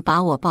宋宋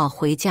把我抱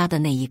回家的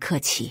那一刻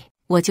起，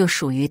我就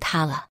属于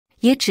他了，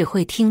也只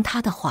会听他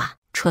的话。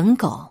蠢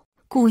狗！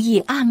故意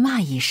暗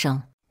骂一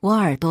声。我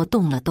耳朵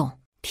动了动，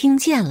听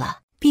见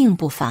了，并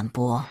不反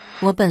驳。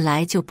我本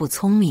来就不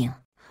聪明，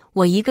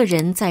我一个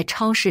人在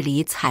超市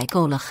里采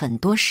购了很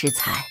多食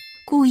材，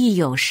故意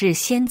有事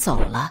先走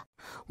了。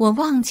我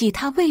忘记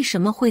他为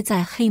什么会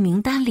在黑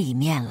名单里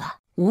面了，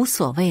无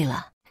所谓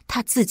了，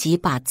他自己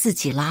把自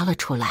己拉了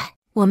出来。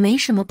我没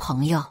什么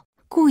朋友，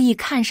故意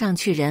看上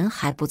去人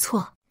还不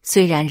错，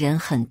虽然人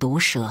很毒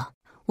舌，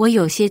我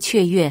有些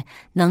雀跃，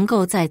能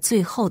够在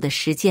最后的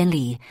时间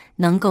里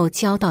能够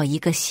交到一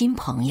个新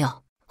朋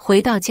友。回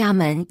到家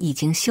门已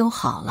经修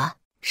好了，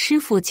师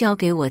傅交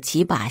给我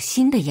几把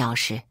新的钥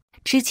匙，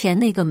之前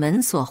那个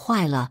门锁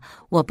坏了，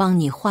我帮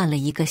你换了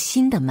一个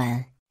新的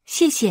门。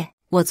谢谢。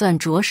我攥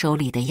着手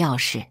里的钥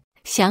匙，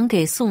想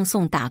给宋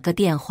宋打个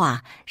电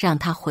话，让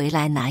他回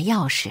来拿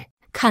钥匙。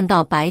看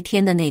到白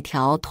天的那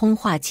条通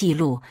话记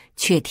录，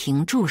却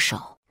停住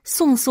手。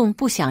宋宋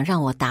不想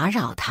让我打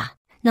扰他，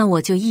那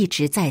我就一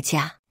直在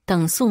家，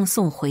等宋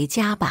宋回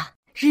家吧。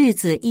日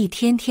子一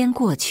天天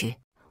过去，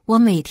我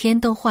每天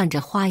都换着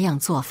花样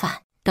做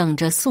饭，等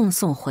着宋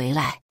宋回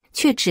来，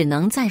却只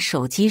能在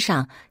手机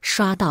上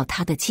刷到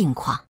他的近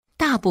况，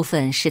大部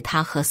分是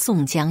他和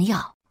宋江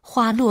要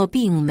花落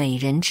并美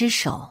人之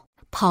手，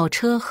跑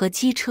车和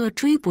机车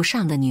追不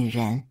上的女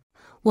人。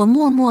我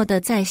默默地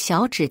在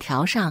小纸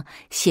条上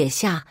写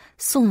下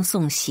宋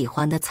宋喜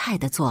欢的菜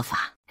的做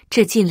法。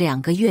这近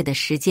2个月的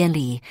时间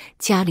里，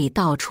家里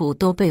到处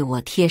都被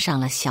我贴上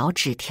了小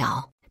纸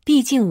条。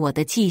毕竟我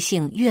的记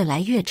性越来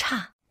越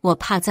差，我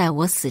怕在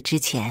我死之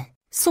前，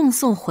宋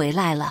宋回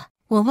来了，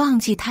我忘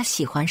记他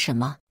喜欢什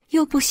么，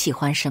又不喜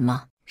欢什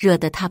么，惹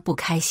得他不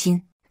开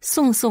心。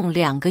宋宋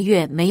2个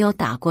月没有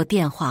打过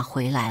电话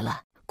回来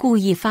了，故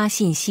意发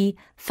信息，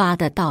发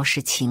的倒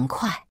是勤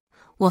快。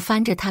我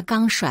翻着他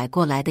刚甩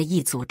过来的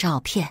一组照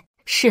片，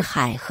是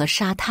海和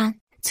沙滩。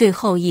最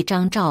后一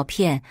张照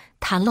片，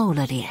他露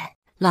了脸，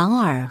狼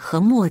耳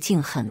和墨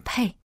镜很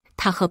配。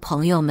他和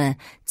朋友们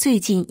最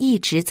近一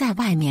直在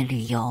外面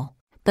旅游，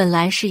本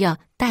来是要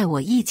带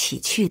我一起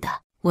去的，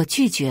我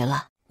拒绝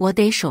了，我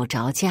得守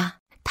着家。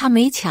他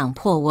没强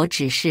迫我，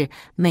只是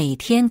每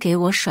天给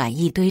我甩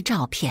一堆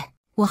照片。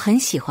我很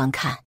喜欢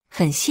看，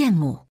很羡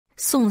慕。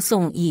宋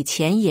宋以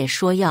前也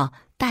说要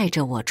带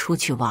着我出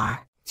去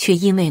玩，却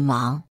因为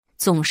忙，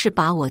总是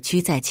把我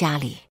拘在家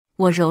里。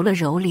我揉了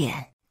揉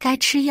脸，该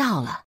吃药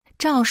了。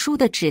赵叔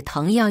的止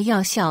疼药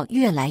药效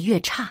越来越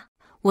差，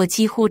我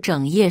几乎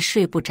整夜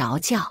睡不着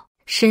觉，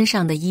身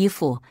上的衣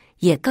服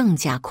也更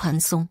加宽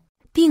松。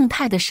病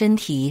态的身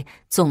体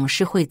总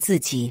是会自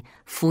己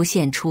浮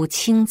现出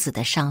青紫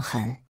的伤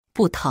痕，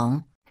不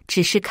疼，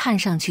只是看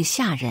上去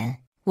吓人。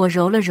我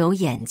揉了揉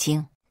眼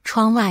睛，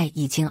窗外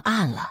已经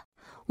暗了。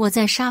我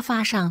在沙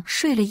发上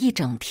睡了一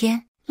整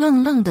天，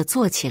愣愣地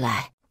坐起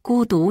来，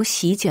孤独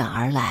席卷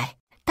而来，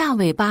大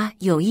尾巴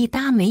有一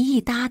搭没一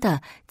搭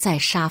的在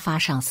沙发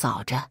上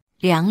扫着，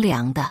凉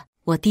凉的。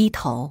我低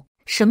头，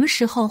什么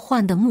时候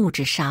换的木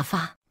质沙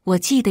发？我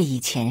记得以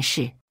前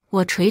是。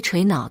我捶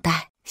捶脑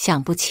袋，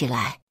想不起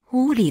来。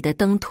屋里的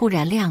灯突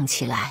然亮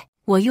起来，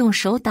我用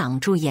手挡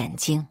住眼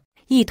睛，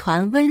一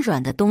团温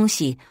软的东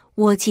西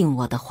窝进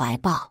我的怀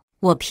抱。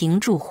我屏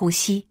住呼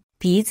吸，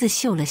鼻子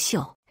嗅了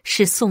嗅，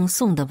是宋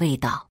宋的味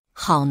道，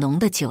好浓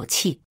的酒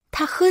气。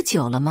他喝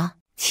酒了吗？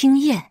青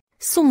燕。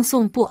宋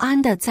宋不安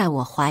地在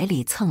我怀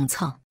里蹭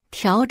蹭，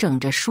调整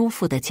着舒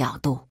服的角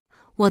度。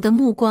我的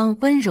目光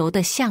温柔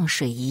的像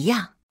水一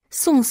样。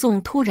宋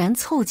宋突然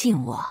凑近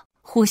我，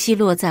呼吸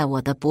落在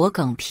我的脖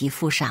颈皮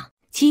肤上，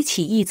激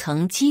起一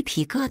层鸡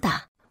皮疙瘩。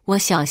我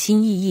小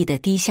心翼翼地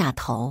低下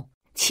头，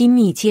亲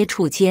密接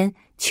触间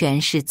全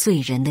是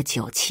醉人的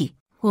酒气。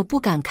我不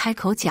敢开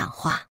口讲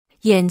话，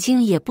眼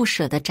睛也不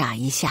舍得眨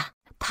一下，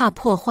怕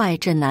破坏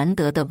这难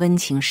得的温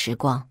情时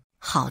光。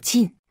好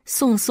近。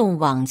宋宋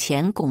往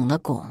前拱了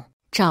拱，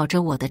找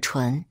着我的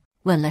唇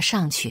吻了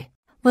上去，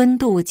温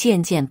度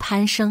渐渐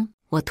攀升。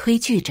我推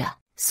拒着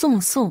宋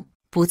宋，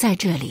不在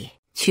这里，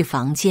去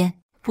房间。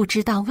不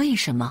知道为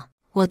什么，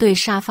我对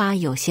沙发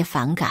有些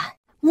反感，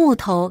木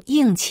头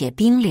硬且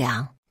冰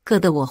凉，硌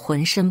得我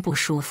浑身不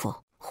舒服，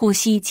呼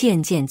吸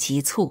渐渐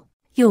急促，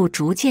又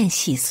逐渐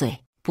细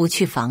碎。不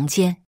去房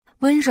间，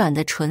温软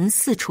的唇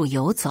四处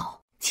游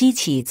走，激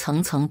起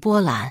层层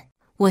波澜。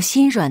我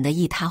心软得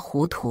一塌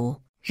糊涂，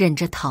忍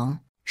着疼，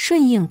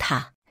顺应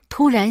他。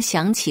突然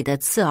响起的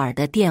刺耳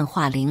的电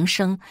话铃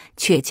声，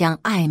却将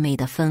暧昧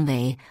的氛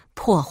围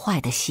破坏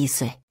得稀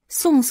碎。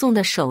宋宋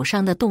的手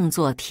上的动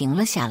作停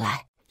了下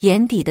来，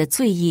眼底的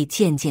醉意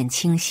渐渐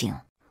清醒。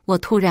我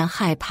突然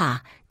害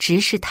怕直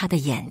视他的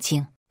眼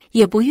睛，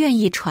也不愿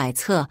意揣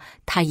测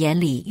他眼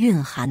里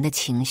蕴含的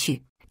情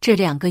绪。这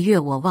2个月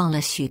我忘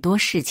了许多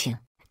事情，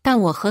但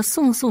我和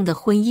宋宋的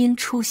婚姻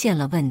出现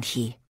了问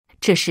题，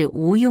这是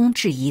毋庸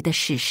置疑的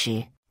事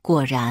实。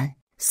果然，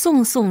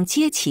宋宋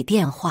接起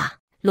电话，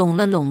拢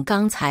了拢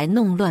刚才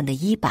弄乱的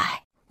衣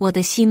摆，我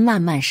的心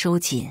慢慢收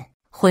紧，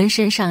浑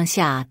身上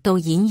下都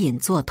隐隐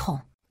作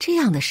痛。这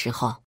样的时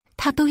候，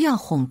他都要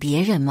哄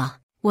别人吗？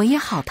我也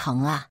好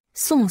疼啊！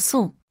宋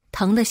宋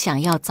疼得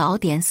想要早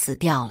点死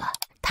掉了。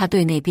他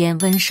对那边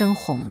温声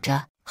哄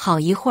着，好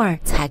一会儿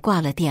才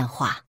挂了电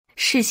话，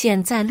视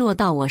线再落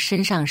到我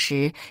身上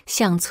时，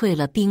像淬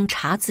了冰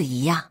碴子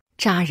一样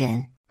扎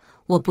人。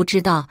我不知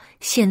道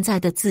现在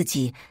的自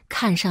己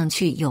看上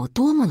去有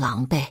多么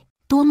狼狈，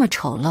多么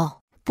丑陋。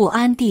不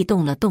安地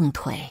动了动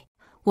腿，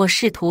我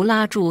试图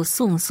拉住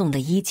宋宋的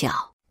衣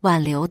角，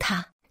挽留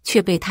他，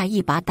却被他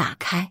一把打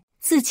开，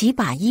自己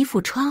把衣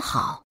服穿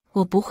好。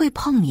我不会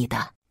碰你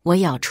的。我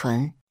咬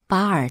唇，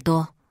把耳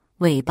朵、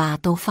尾巴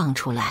都放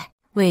出来，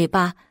尾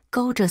巴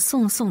勾着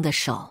宋宋的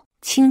手，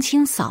轻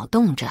轻扫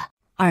动着，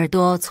耳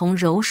朵从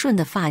柔顺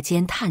的发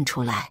间探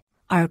出来，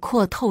耳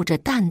廓透着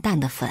淡淡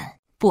的粉，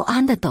不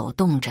安地抖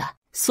动着。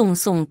宋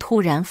宋突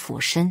然俯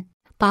身，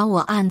把我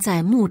按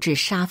在木质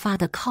沙发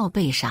的靠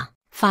背上，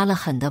发了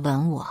狠地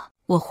吻我。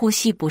我呼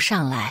吸不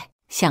上来，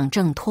想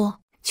挣脱，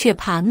却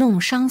怕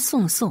弄伤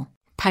宋宋。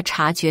他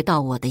察觉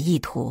到我的意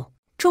图，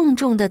重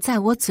重地在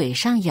我嘴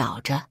上咬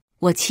着，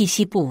我气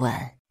息不稳，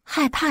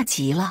害怕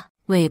极了，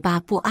尾巴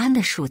不安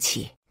地竖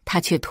起，他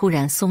却突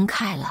然松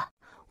开了。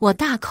我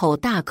大口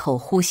大口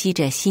呼吸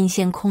着新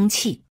鲜空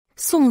气，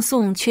宋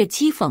宋却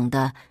讥讽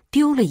地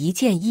丢了一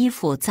件衣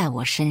服在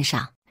我身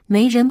上。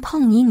没人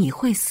碰你，你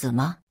会死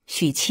吗？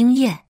许清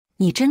燕，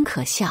你真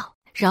可笑。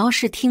饶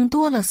是听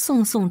多了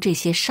宋宋这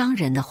些伤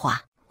人的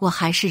话，我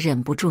还是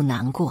忍不住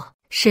难过，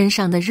身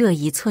上的热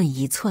一寸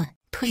一寸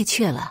退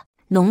却了，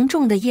浓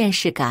重的厌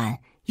世感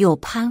又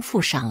攀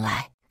附上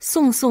来。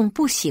宋宋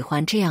不喜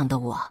欢这样的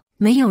我，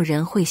没有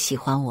人会喜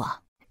欢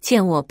我。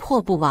见我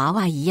破布娃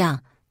娃一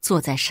样坐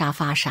在沙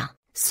发上，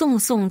宋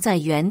宋在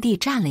原地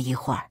站了一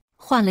会儿，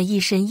换了一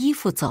身衣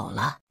服走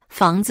了。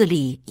房子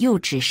里又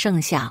只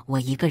剩下我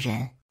一个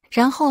人，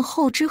然后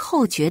后知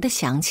后觉地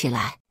想起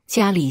来，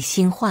家里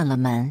新换了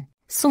门，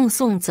宋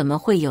宋怎么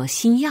会有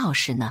新钥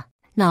匙呢？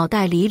脑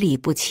袋里理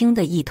不清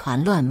的一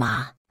团乱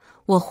麻。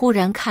我忽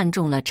然看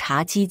中了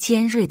茶几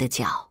尖锐的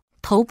角，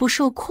头不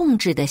受控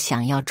制的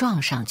想要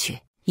撞上去，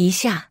一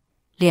下、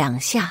两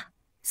下、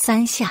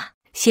三下，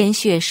鲜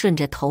血顺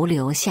着头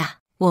流下。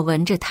我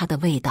闻着它的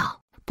味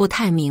道，不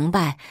太明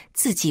白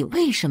自己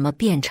为什么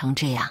变成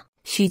这样。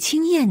许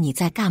清燕，你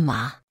在干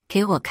嘛？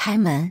给我开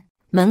门！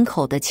门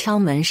口的敲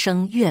门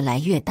声越来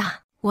越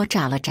大，我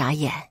眨了眨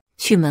眼，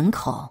去门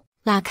口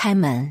拉开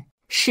门。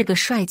是个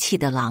帅气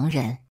的狼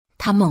人，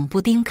他猛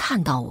不丁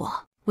看到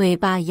我，尾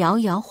巴摇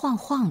摇晃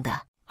晃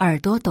的，耳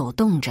朵抖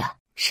动着，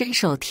伸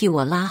手替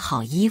我拉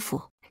好衣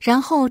服，然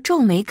后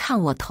皱眉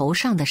看我头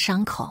上的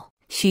伤口。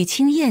许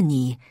清燕，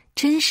你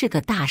真是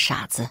个大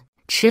傻子！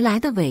迟来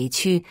的委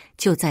屈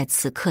就在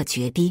此刻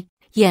决堤，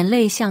眼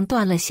泪像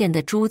断了线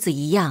的珠子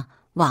一样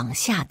往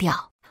下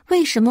掉。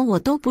为什么我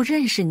都不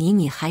认识你，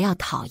你还要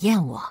讨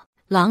厌我？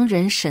狼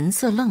人神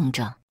色愣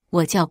怔，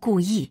我叫顾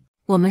意，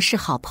我们是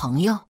好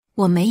朋友。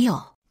我没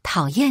有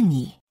讨厌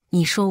你，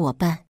你说我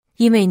笨，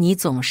因为你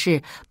总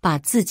是把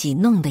自己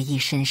弄得一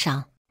身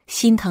伤，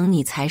心疼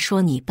你才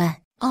说你笨。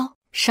哦，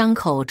伤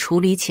口处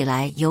理起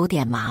来有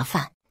点麻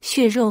烦，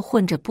血肉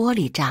混着玻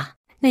璃渣。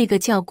那个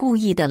叫顾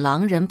意的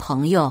狼人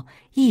朋友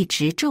一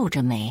直皱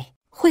着眉，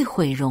会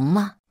毁容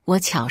吗？我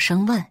悄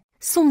声问。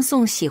宋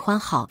宋喜欢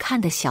好看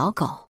的小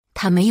狗，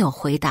他没有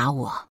回答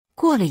我。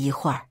过了一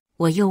会儿，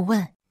我又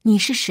问，你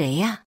是谁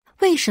呀？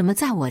为什么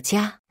在我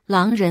家？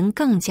狼人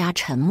更加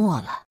沉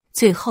默了。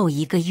最后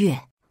1个月，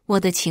我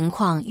的情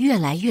况越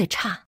来越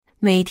差，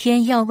每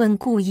天要问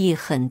顾意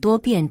很多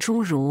遍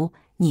诸如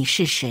你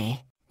是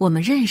谁？我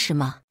们认识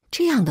吗？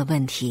这样的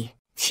问题。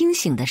清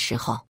醒的时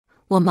候，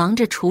我忙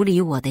着处理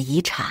我的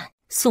遗产。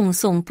宋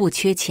宋不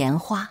缺钱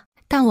花，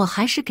但我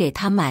还是给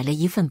他买了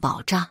一份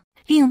保障，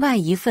另外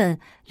一份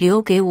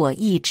留给我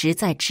一直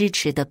在支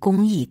持的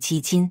公益基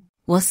金。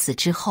我死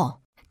之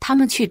后，他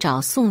们去找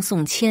宋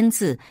宋签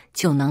字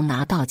就能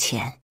拿到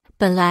钱。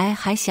本来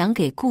还想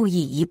给顾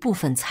意一部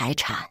分财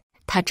产，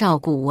他照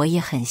顾我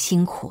也很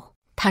辛苦。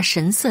他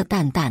神色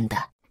淡淡的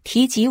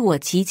提及我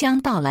即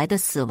将到来的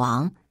死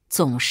亡，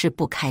总是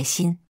不开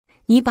心。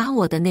你把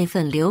我的那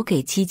份留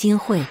给基金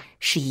会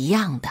是一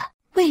样的，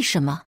为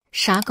什么？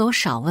傻狗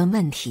少问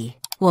问题。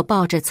我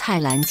抱着菜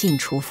篮进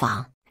厨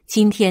房，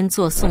今天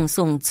做宋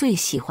宋最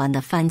喜欢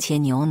的番茄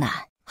牛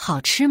奶，好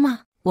吃吗？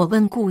我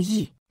问顾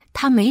意，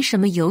他没什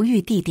么犹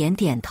豫地点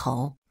点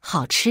头，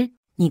好吃。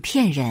你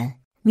骗人，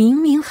明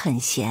明很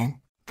咸，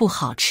不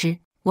好吃。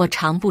我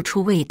尝不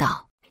出味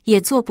道，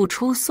也做不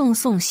出宋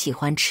宋喜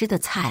欢吃的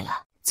菜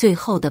了。最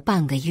后的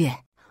半个月，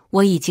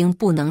我已经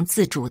不能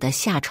自主地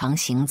下床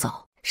行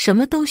走，什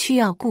么都需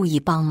要顾意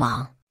帮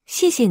忙。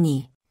谢谢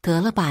你，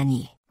得了吧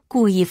你。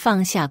顾意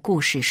放下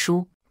故事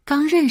书，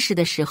刚认识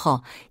的时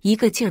候一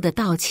个劲儿的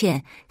道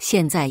歉，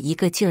现在一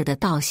个劲儿的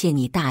道谢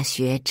你大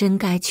学真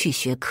该去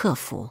学客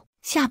服，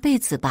下辈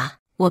子吧。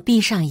我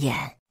闭上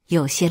眼，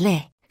有些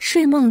累。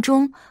睡梦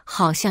中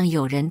好像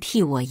有人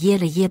替我掖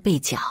了掖被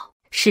角，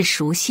是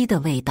熟悉的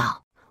味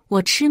道。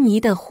我痴迷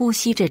地呼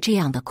吸着这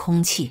样的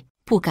空气，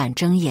不敢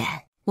睁眼。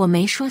我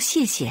没说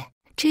谢谢。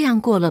这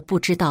样过了不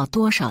知道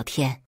多少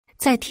天，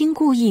在听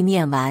顾意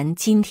念完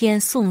今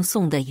天宋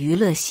宋的娱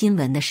乐新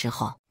闻的时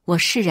候，我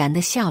释然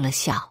地笑了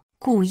笑。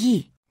顾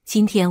意，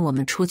今天我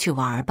们出去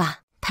玩吧。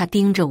他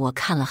盯着我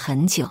看了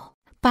很久，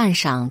半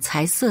晌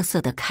才涩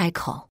涩地开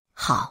口：“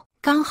好，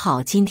刚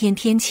好今天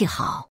天气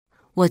好，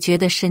我觉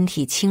得身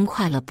体轻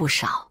快了不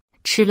少，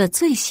吃了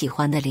最喜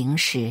欢的零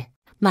食，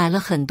买了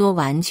很多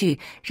玩具，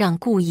让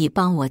故意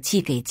帮我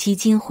寄给基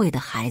金会的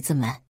孩子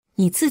们。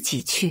你自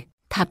己去。”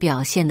他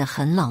表现得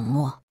很冷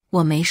漠，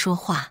我没说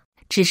话，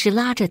只是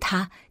拉着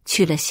他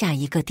去了下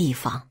一个地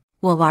方。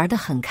我玩得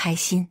很开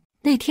心。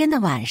那天的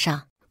晚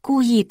上，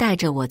故意带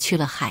着我去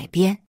了海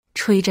边，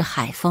吹着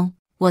海风，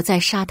我在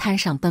沙滩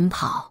上奔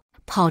跑，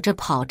跑着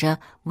跑着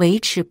维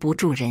持不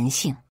住人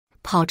性，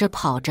跑着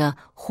跑着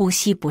呼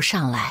吸不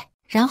上来，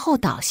然后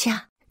倒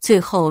下，最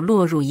后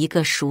落入一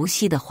个熟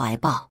悉的怀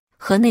抱，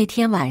和那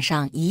天晚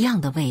上一样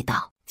的味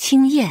道。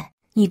青燕，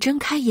你睁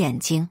开眼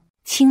睛，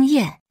青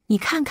燕，你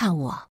看看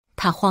我。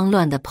他慌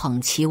乱地捧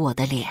起我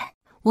的脸，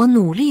我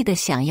努力地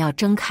想要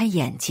睁开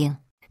眼睛，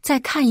再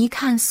看一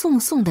看宋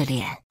宋的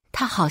脸，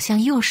他好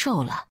像又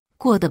瘦了，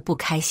过得不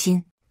开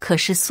心。可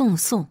是宋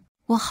宋，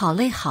我好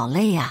累好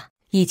累呀，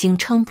已经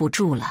撑不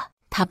住了。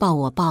他抱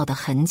我抱得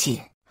很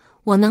紧，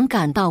我能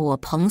感到我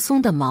蓬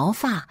松的毛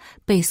发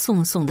被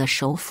宋宋的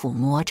手抚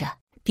摸着，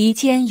鼻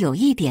尖有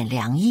一点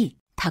凉意。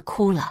他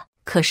哭了，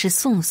可是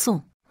宋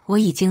宋，我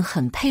已经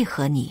很配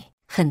合你，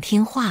很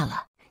听话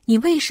了，你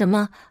为什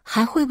么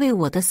还会为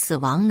我的死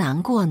亡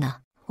难过呢？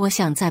我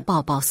想再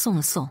抱抱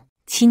宋宋，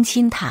亲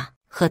亲他，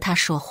和他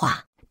说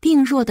话。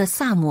病弱的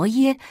萨摩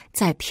耶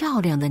在漂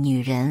亮的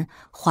女人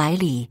怀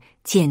里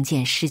渐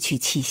渐失去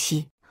气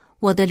息，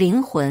我的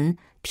灵魂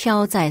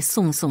飘在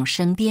宋宋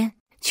身边，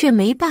却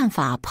没办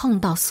法碰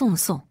到宋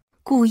宋，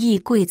故意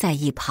跪在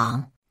一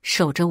旁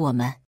守着我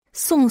们。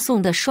宋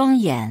宋的双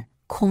眼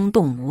空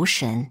洞无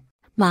神，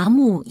麻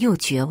木又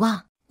绝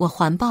望。我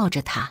环抱着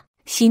他，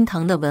心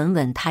疼地吻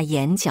吻他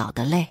眼角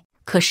的泪。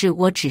可是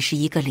我只是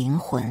一个灵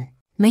魂，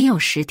没有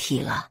实体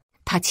了。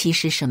他其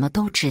实什么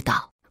都知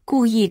道。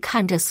故意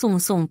看着宋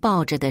宋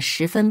抱着的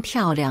十分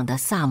漂亮的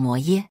萨摩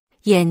耶，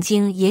眼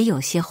睛也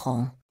有些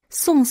红。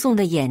宋宋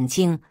的眼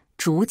睛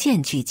逐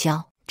渐聚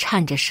焦，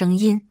颤着声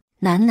音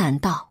喃喃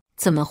道：“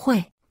怎么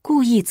会？”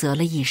故意啧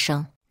了一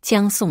声：“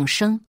江宋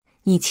生，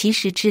你其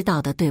实知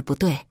道的，对不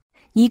对？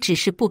你只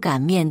是不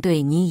敢面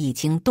对你已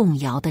经动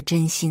摇的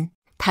真心。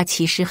他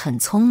其实很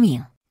聪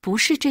明，不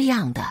是这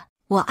样的。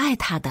我爱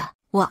他的，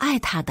我爱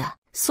他的。”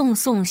宋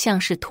宋像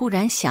是突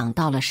然想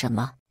到了什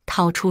么，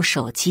掏出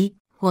手机。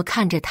我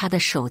看着他的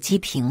手机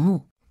屏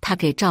幕，他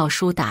给赵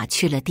叔打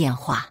去了电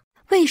话。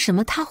为什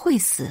么他会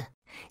死？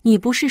你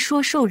不是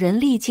说兽人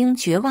历经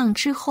绝望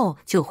之后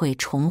就会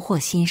重获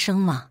新生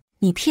吗？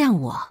你骗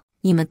我，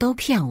你们都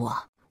骗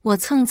我。我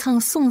蹭蹭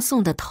宋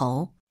宋的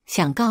头，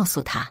想告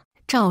诉他，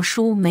赵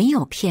叔没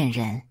有骗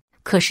人，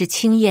可是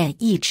青燕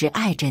一直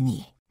爱着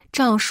你。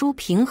赵叔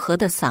平和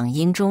的嗓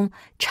音中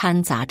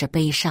掺杂着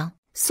悲伤。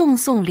宋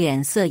宋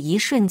脸色一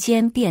瞬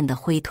间变得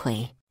灰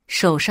颓，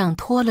手上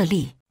脱了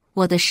力。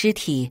我的尸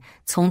体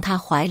从他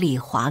怀里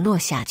滑落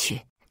下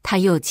去，他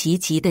又急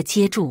急地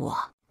接住我。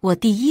我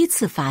第一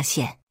次发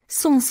现，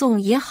宋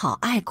宋也好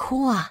爱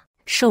哭啊。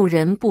兽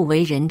人不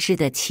为人知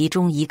的其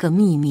中一个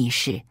秘密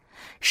是，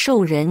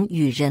兽人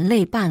与人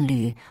类伴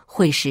侣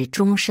会是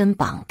终身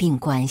绑定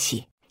关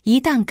系，一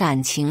旦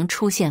感情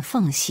出现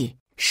缝隙，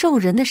兽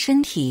人的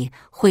身体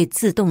会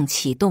自动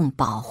启动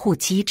保护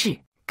机制，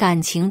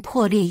感情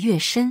破裂越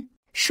深，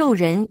兽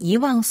人遗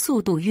忘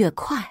速度越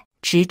快，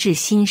直至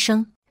新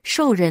生。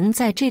兽人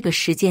在这个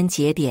时间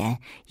节点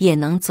也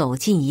能走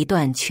进一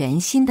段全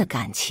新的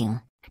感情，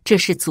这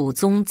是祖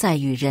宗在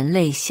与人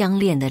类相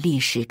恋的历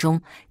史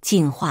中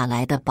进化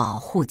来的保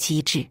护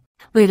机制。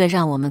为了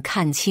让我们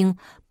看清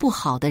不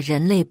好的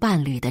人类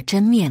伴侣的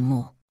真面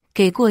目，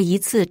给过一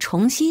次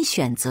重新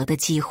选择的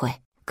机会。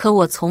可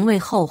我从未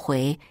后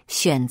悔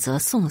选择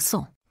宋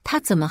宋，他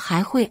怎么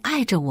还会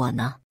爱着我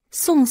呢？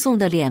宋宋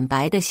的脸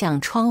白得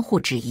像窗户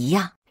纸一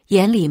样，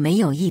眼里没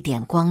有一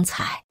点光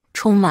彩，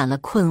充满了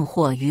困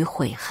惑与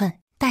悔恨。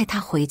带他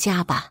回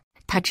家吧。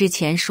他之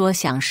前说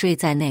想睡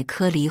在那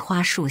棵梨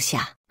花树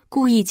下，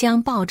故意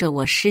将抱着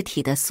我尸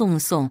体的宋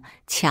宋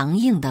强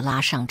硬地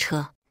拉上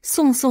车。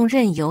宋宋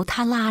任由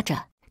他拉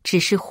着，只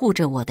是护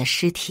着我的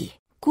尸体，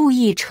故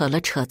意扯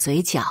了扯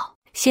嘴角。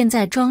现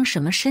在装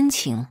什么深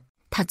情？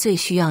他最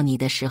需要你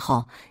的时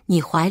候，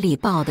你怀里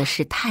抱的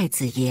是太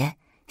子爷、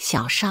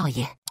小少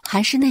爷，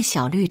还是那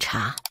小绿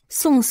茶？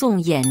宋宋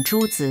眼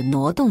珠子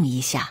挪动一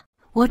下。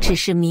我只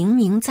是明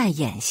明在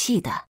演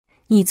戏的，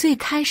你最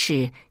开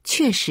始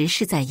确实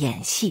是在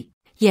演戏，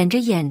演着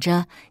演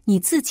着你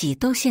自己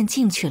都陷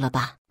进去了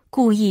吧？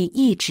故意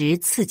一直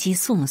刺激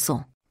宋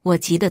宋，我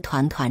急得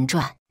团团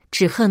转，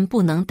只恨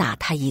不能打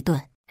他一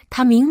顿。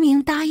他明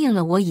明答应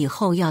了我以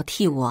后要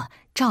替我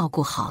照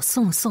顾好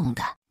宋宋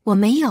的，我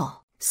没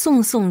有。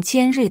宋宋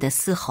尖锐的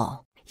嘶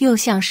吼，又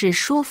像是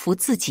说服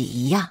自己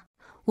一样。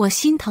我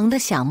心疼的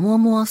想摸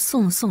摸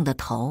宋宋的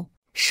头，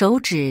手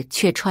指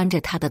却穿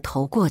着他的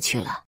头过去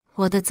了。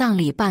我的葬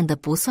礼办得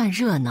不算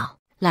热闹，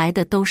来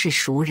的都是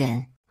熟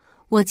人。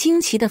我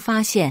惊奇地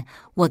发现，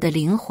我的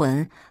灵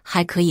魂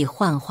还可以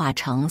幻化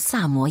成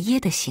萨摩耶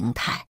的形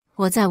态。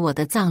我在我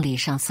的葬礼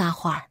上撒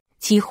欢，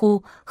几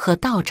乎和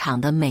到场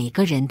的每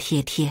个人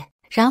贴贴。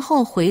然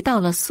后回到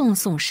了宋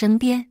宋身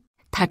边。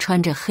她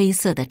穿着黑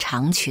色的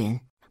长裙，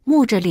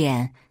木着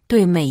脸，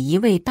对每一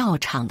位到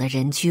场的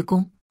人鞠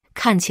躬，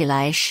看起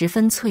来十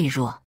分脆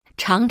弱。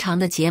长长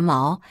的睫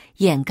毛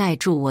掩盖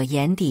住我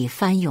眼底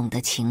翻涌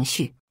的情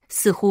绪，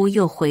似乎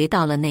又回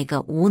到了那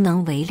个无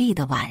能为力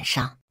的晚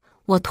上。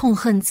我痛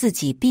恨自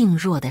己病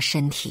弱的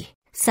身体。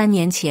3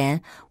年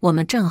前，我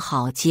们正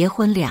好结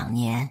婚2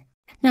年，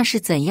那是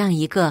怎样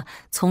一个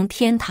从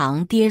天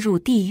堂跌入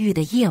地狱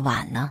的夜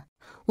晚呢？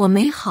我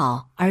美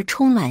好而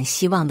充满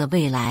希望的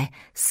未来，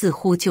似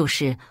乎就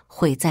是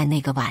毁在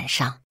那个晚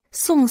上。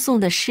宋宋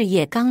的事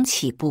业刚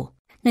起步，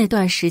那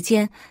段时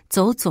间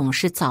总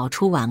是早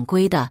出晚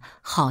归的，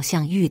好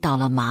像遇到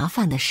了麻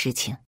烦的事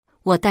情。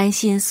我担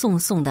心宋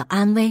宋的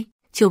安危，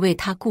就为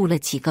他雇了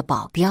几个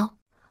保镖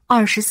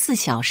，24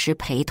小时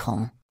陪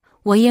同。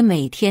我也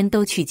每天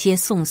都去接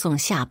宋宋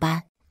下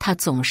班，他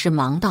总是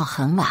忙到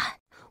很晚。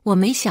我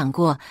没想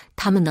过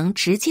他们能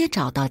直接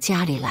找到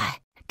家里来，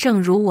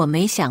正如我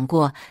没想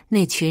过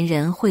那群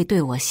人会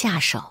对我下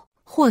手。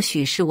或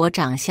许是我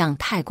长相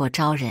太过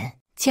招人，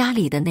家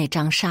里的那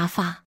张沙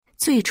发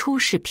最初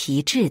是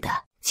皮质的，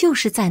就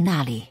是在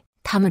那里，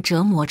他们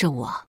折磨着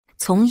我，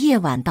从夜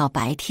晚到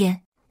白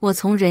天，我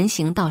从人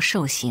形到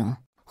兽形，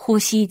呼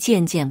吸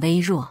渐渐微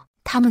弱，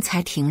他们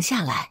才停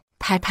下来，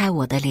拍拍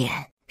我的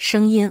脸，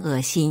声音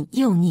恶心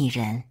又腻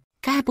人。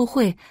该不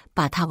会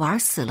把他玩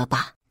死了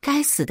吧？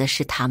该死的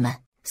是他们。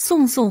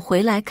宋宋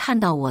回来看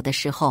到我的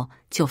时候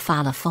就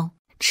发了疯，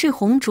赤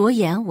红着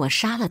眼，我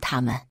杀了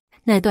他们。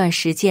那段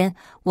时间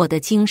我的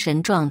精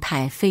神状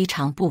态非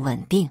常不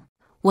稳定，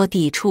我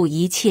抵触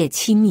一切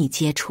亲密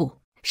接触，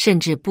甚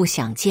至不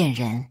想见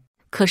人。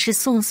可是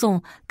宋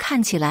宋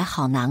看起来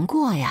好难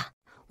过呀，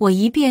我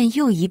一遍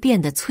又一遍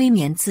地催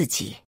眠自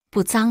己，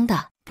不脏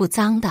的，不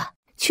脏的，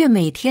却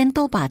每天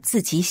都把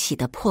自己洗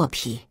得破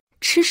皮，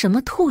吃什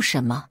么吐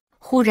什么。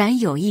忽然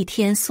有一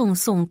天，宋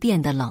宋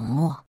变得冷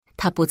漠，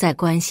他不再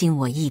关心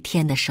我一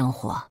天的生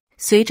活。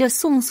随着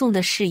宋宋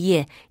的事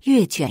业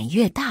越卷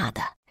越大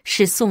的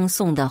是宋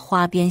宋的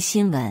花边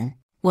新闻，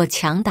我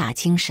强打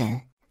精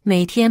神，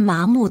每天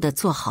麻木地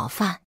做好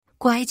饭，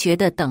乖觉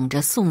地等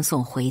着宋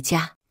宋回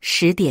家。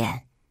10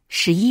点、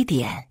11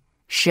点、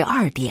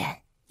12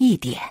点、1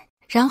点，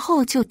然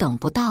后就等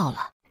不到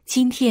了。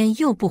今天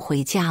又不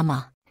回家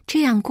吗？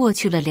这样过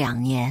去了2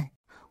年，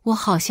我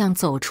好像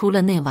走出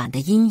了那晚的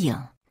阴影。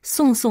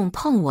宋宋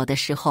碰我的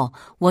时候，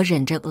我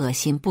忍着恶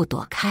心不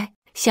躲开，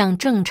像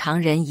正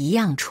常人一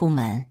样出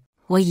门。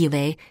我以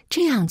为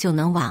这样就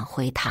能挽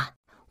回他。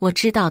我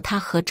知道他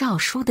和赵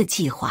叔的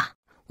计划，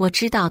我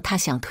知道他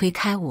想推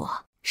开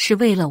我，是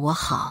为了我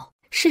好。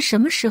是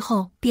什么时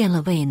候变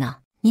了味呢？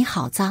你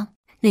好脏。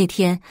那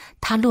天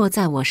他落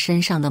在我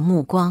身上的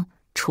目光，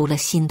除了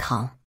心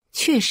疼，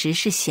确实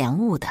是嫌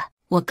恶的。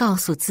我告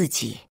诉自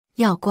己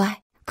要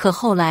乖。可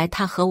后来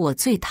他和我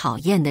最讨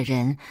厌的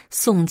人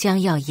宋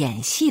江要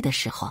演戏的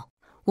时候，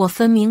我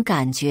分明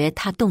感觉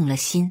他动了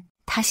心。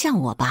他像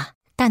我吧，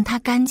但他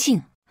干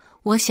净。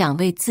我想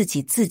为自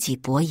己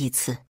搏一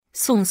次。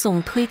宋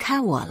宋推开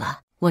我了，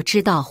我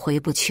知道回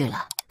不去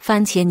了。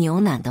番茄牛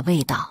奶的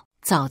味道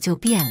早就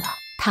变了。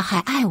他还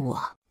爱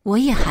我，我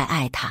也还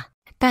爱他，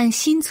但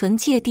心存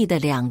芥蒂的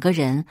2个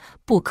人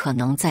不可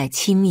能再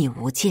亲密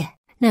无间。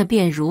那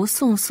便如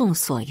宋宋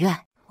所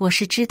愿，我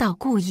是知道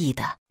故意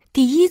的。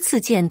第一次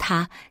见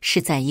他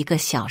是在一个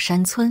小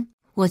山村，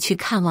我去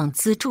看望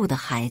资助的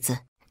孩子，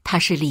他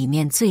是里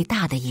面最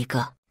大的一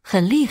个，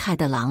很厉害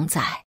的狼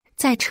崽。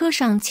在车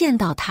上见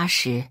到他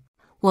时，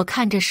我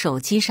看着手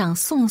机上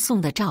宋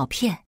宋的照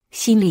片，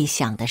心里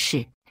想的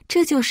是，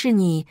这就是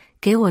你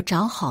给我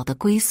找好的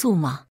归宿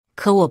吗？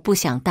可我不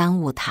想耽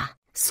误他。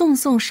宋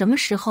宋什么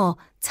时候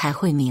才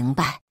会明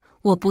白？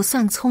我不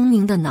算聪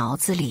明的脑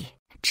子里，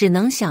只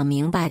能想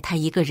明白他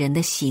一个人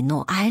的喜怒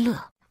哀乐。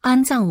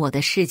安葬我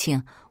的事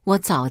情，我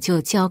早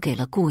就交给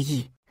了顾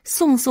意。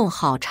宋宋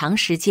好长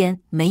时间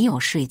没有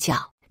睡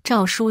觉，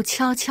赵叔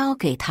悄悄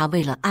给他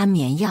喂了安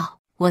眠药，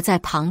我在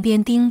旁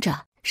边盯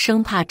着，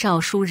生怕赵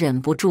叔忍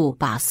不住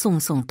把宋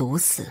宋毒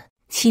死，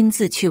亲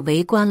自去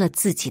围观了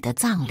自己的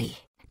葬礼。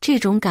这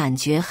种感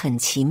觉很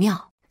奇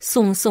妙。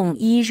宋宋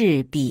一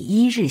日比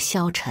一日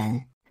消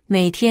沉，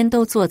每天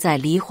都坐在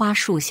梨花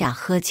树下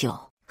喝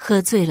酒，喝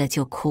醉了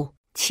就哭。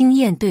青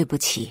燕，对不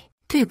起，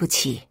对不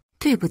起，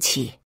对不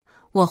起。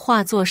我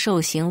化作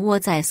兽形窝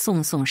在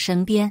宋宋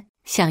身边，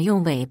想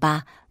用尾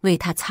巴为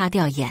他擦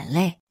掉眼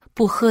泪。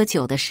不喝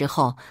酒的时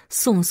候，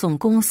宋宋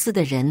公司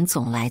的人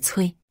总来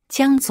催，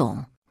江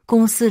总，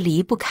公司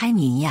离不开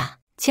您呀，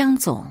江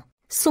总。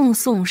宋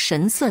宋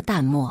神色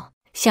淡漠，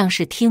像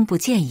是听不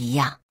见一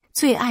样。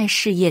最爱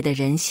事业的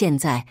人现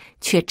在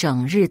却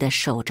整日地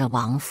守着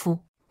亡夫。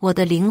我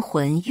的灵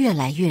魂越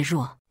来越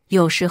弱，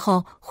有时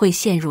候会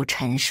陷入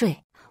沉睡。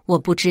我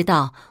不知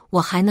道我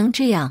还能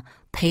这样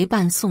陪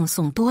伴宋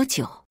宋多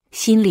久，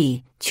心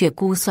里却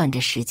估算着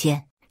时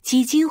间。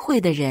基金会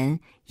的人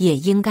也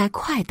应该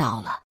快到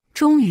了。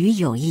终于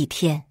有一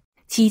天，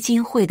基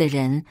金会的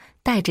人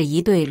带着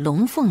一对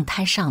龙凤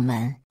胎上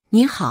门。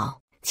你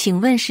好，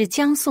请问是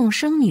江颂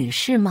生女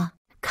士吗？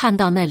看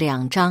到那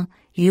2张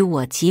与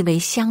我极为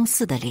相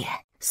似的脸。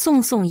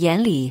宋宋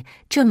眼里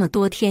这么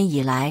多天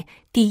以来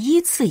第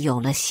一次有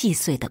了细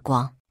碎的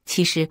光。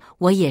其实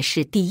我也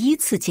是第一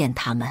次见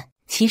他们。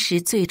其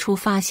实最初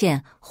发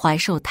现怀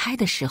受胎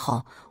的时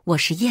候，我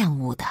是厌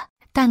恶的，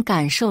但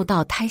感受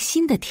到胎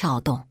心的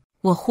跳动，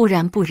我忽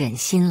然不忍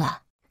心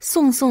了。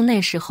宋宋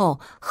那时候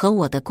和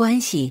我的关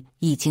系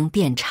已经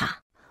变差，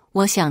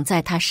我想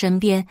在他身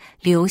边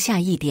留下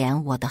一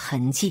点我的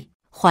痕迹。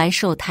怀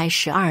受胎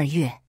12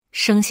月，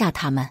生下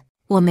他们，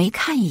我没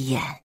看一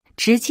眼，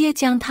直接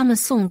将他们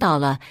送到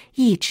了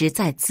一直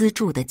在资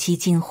助的基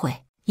金会。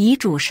遗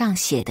嘱上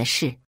写的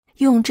是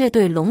用这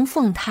对龙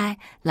凤胎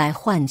来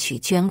换取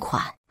捐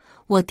款。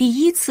我第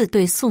一次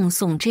对宋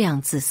宋这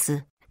样自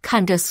私，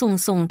看着宋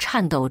宋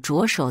颤抖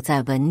着手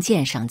在文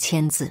件上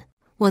签字，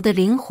我的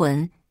灵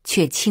魂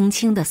却轻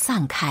轻地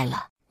散开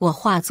了。我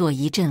化作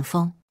一阵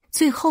风，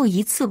最后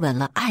一次吻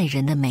了爱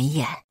人的眉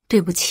眼。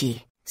对不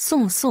起，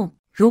宋宋，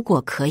如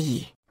果可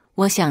以，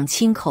我想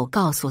亲口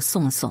告诉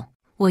宋宋，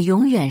我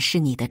永远是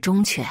你的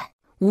忠犬，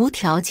无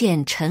条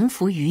件臣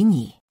服于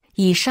你。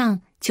以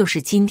上就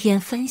是今天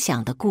分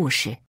享的故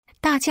事。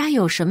大家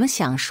有什么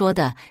想说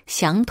的、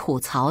想吐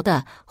槽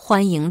的，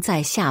欢迎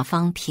在下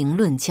方评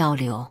论交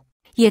流。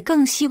也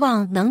更希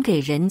望能给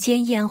人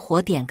间烟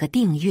火点个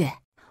订阅，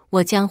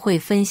我将会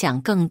分享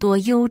更多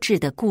优质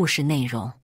的故事内容。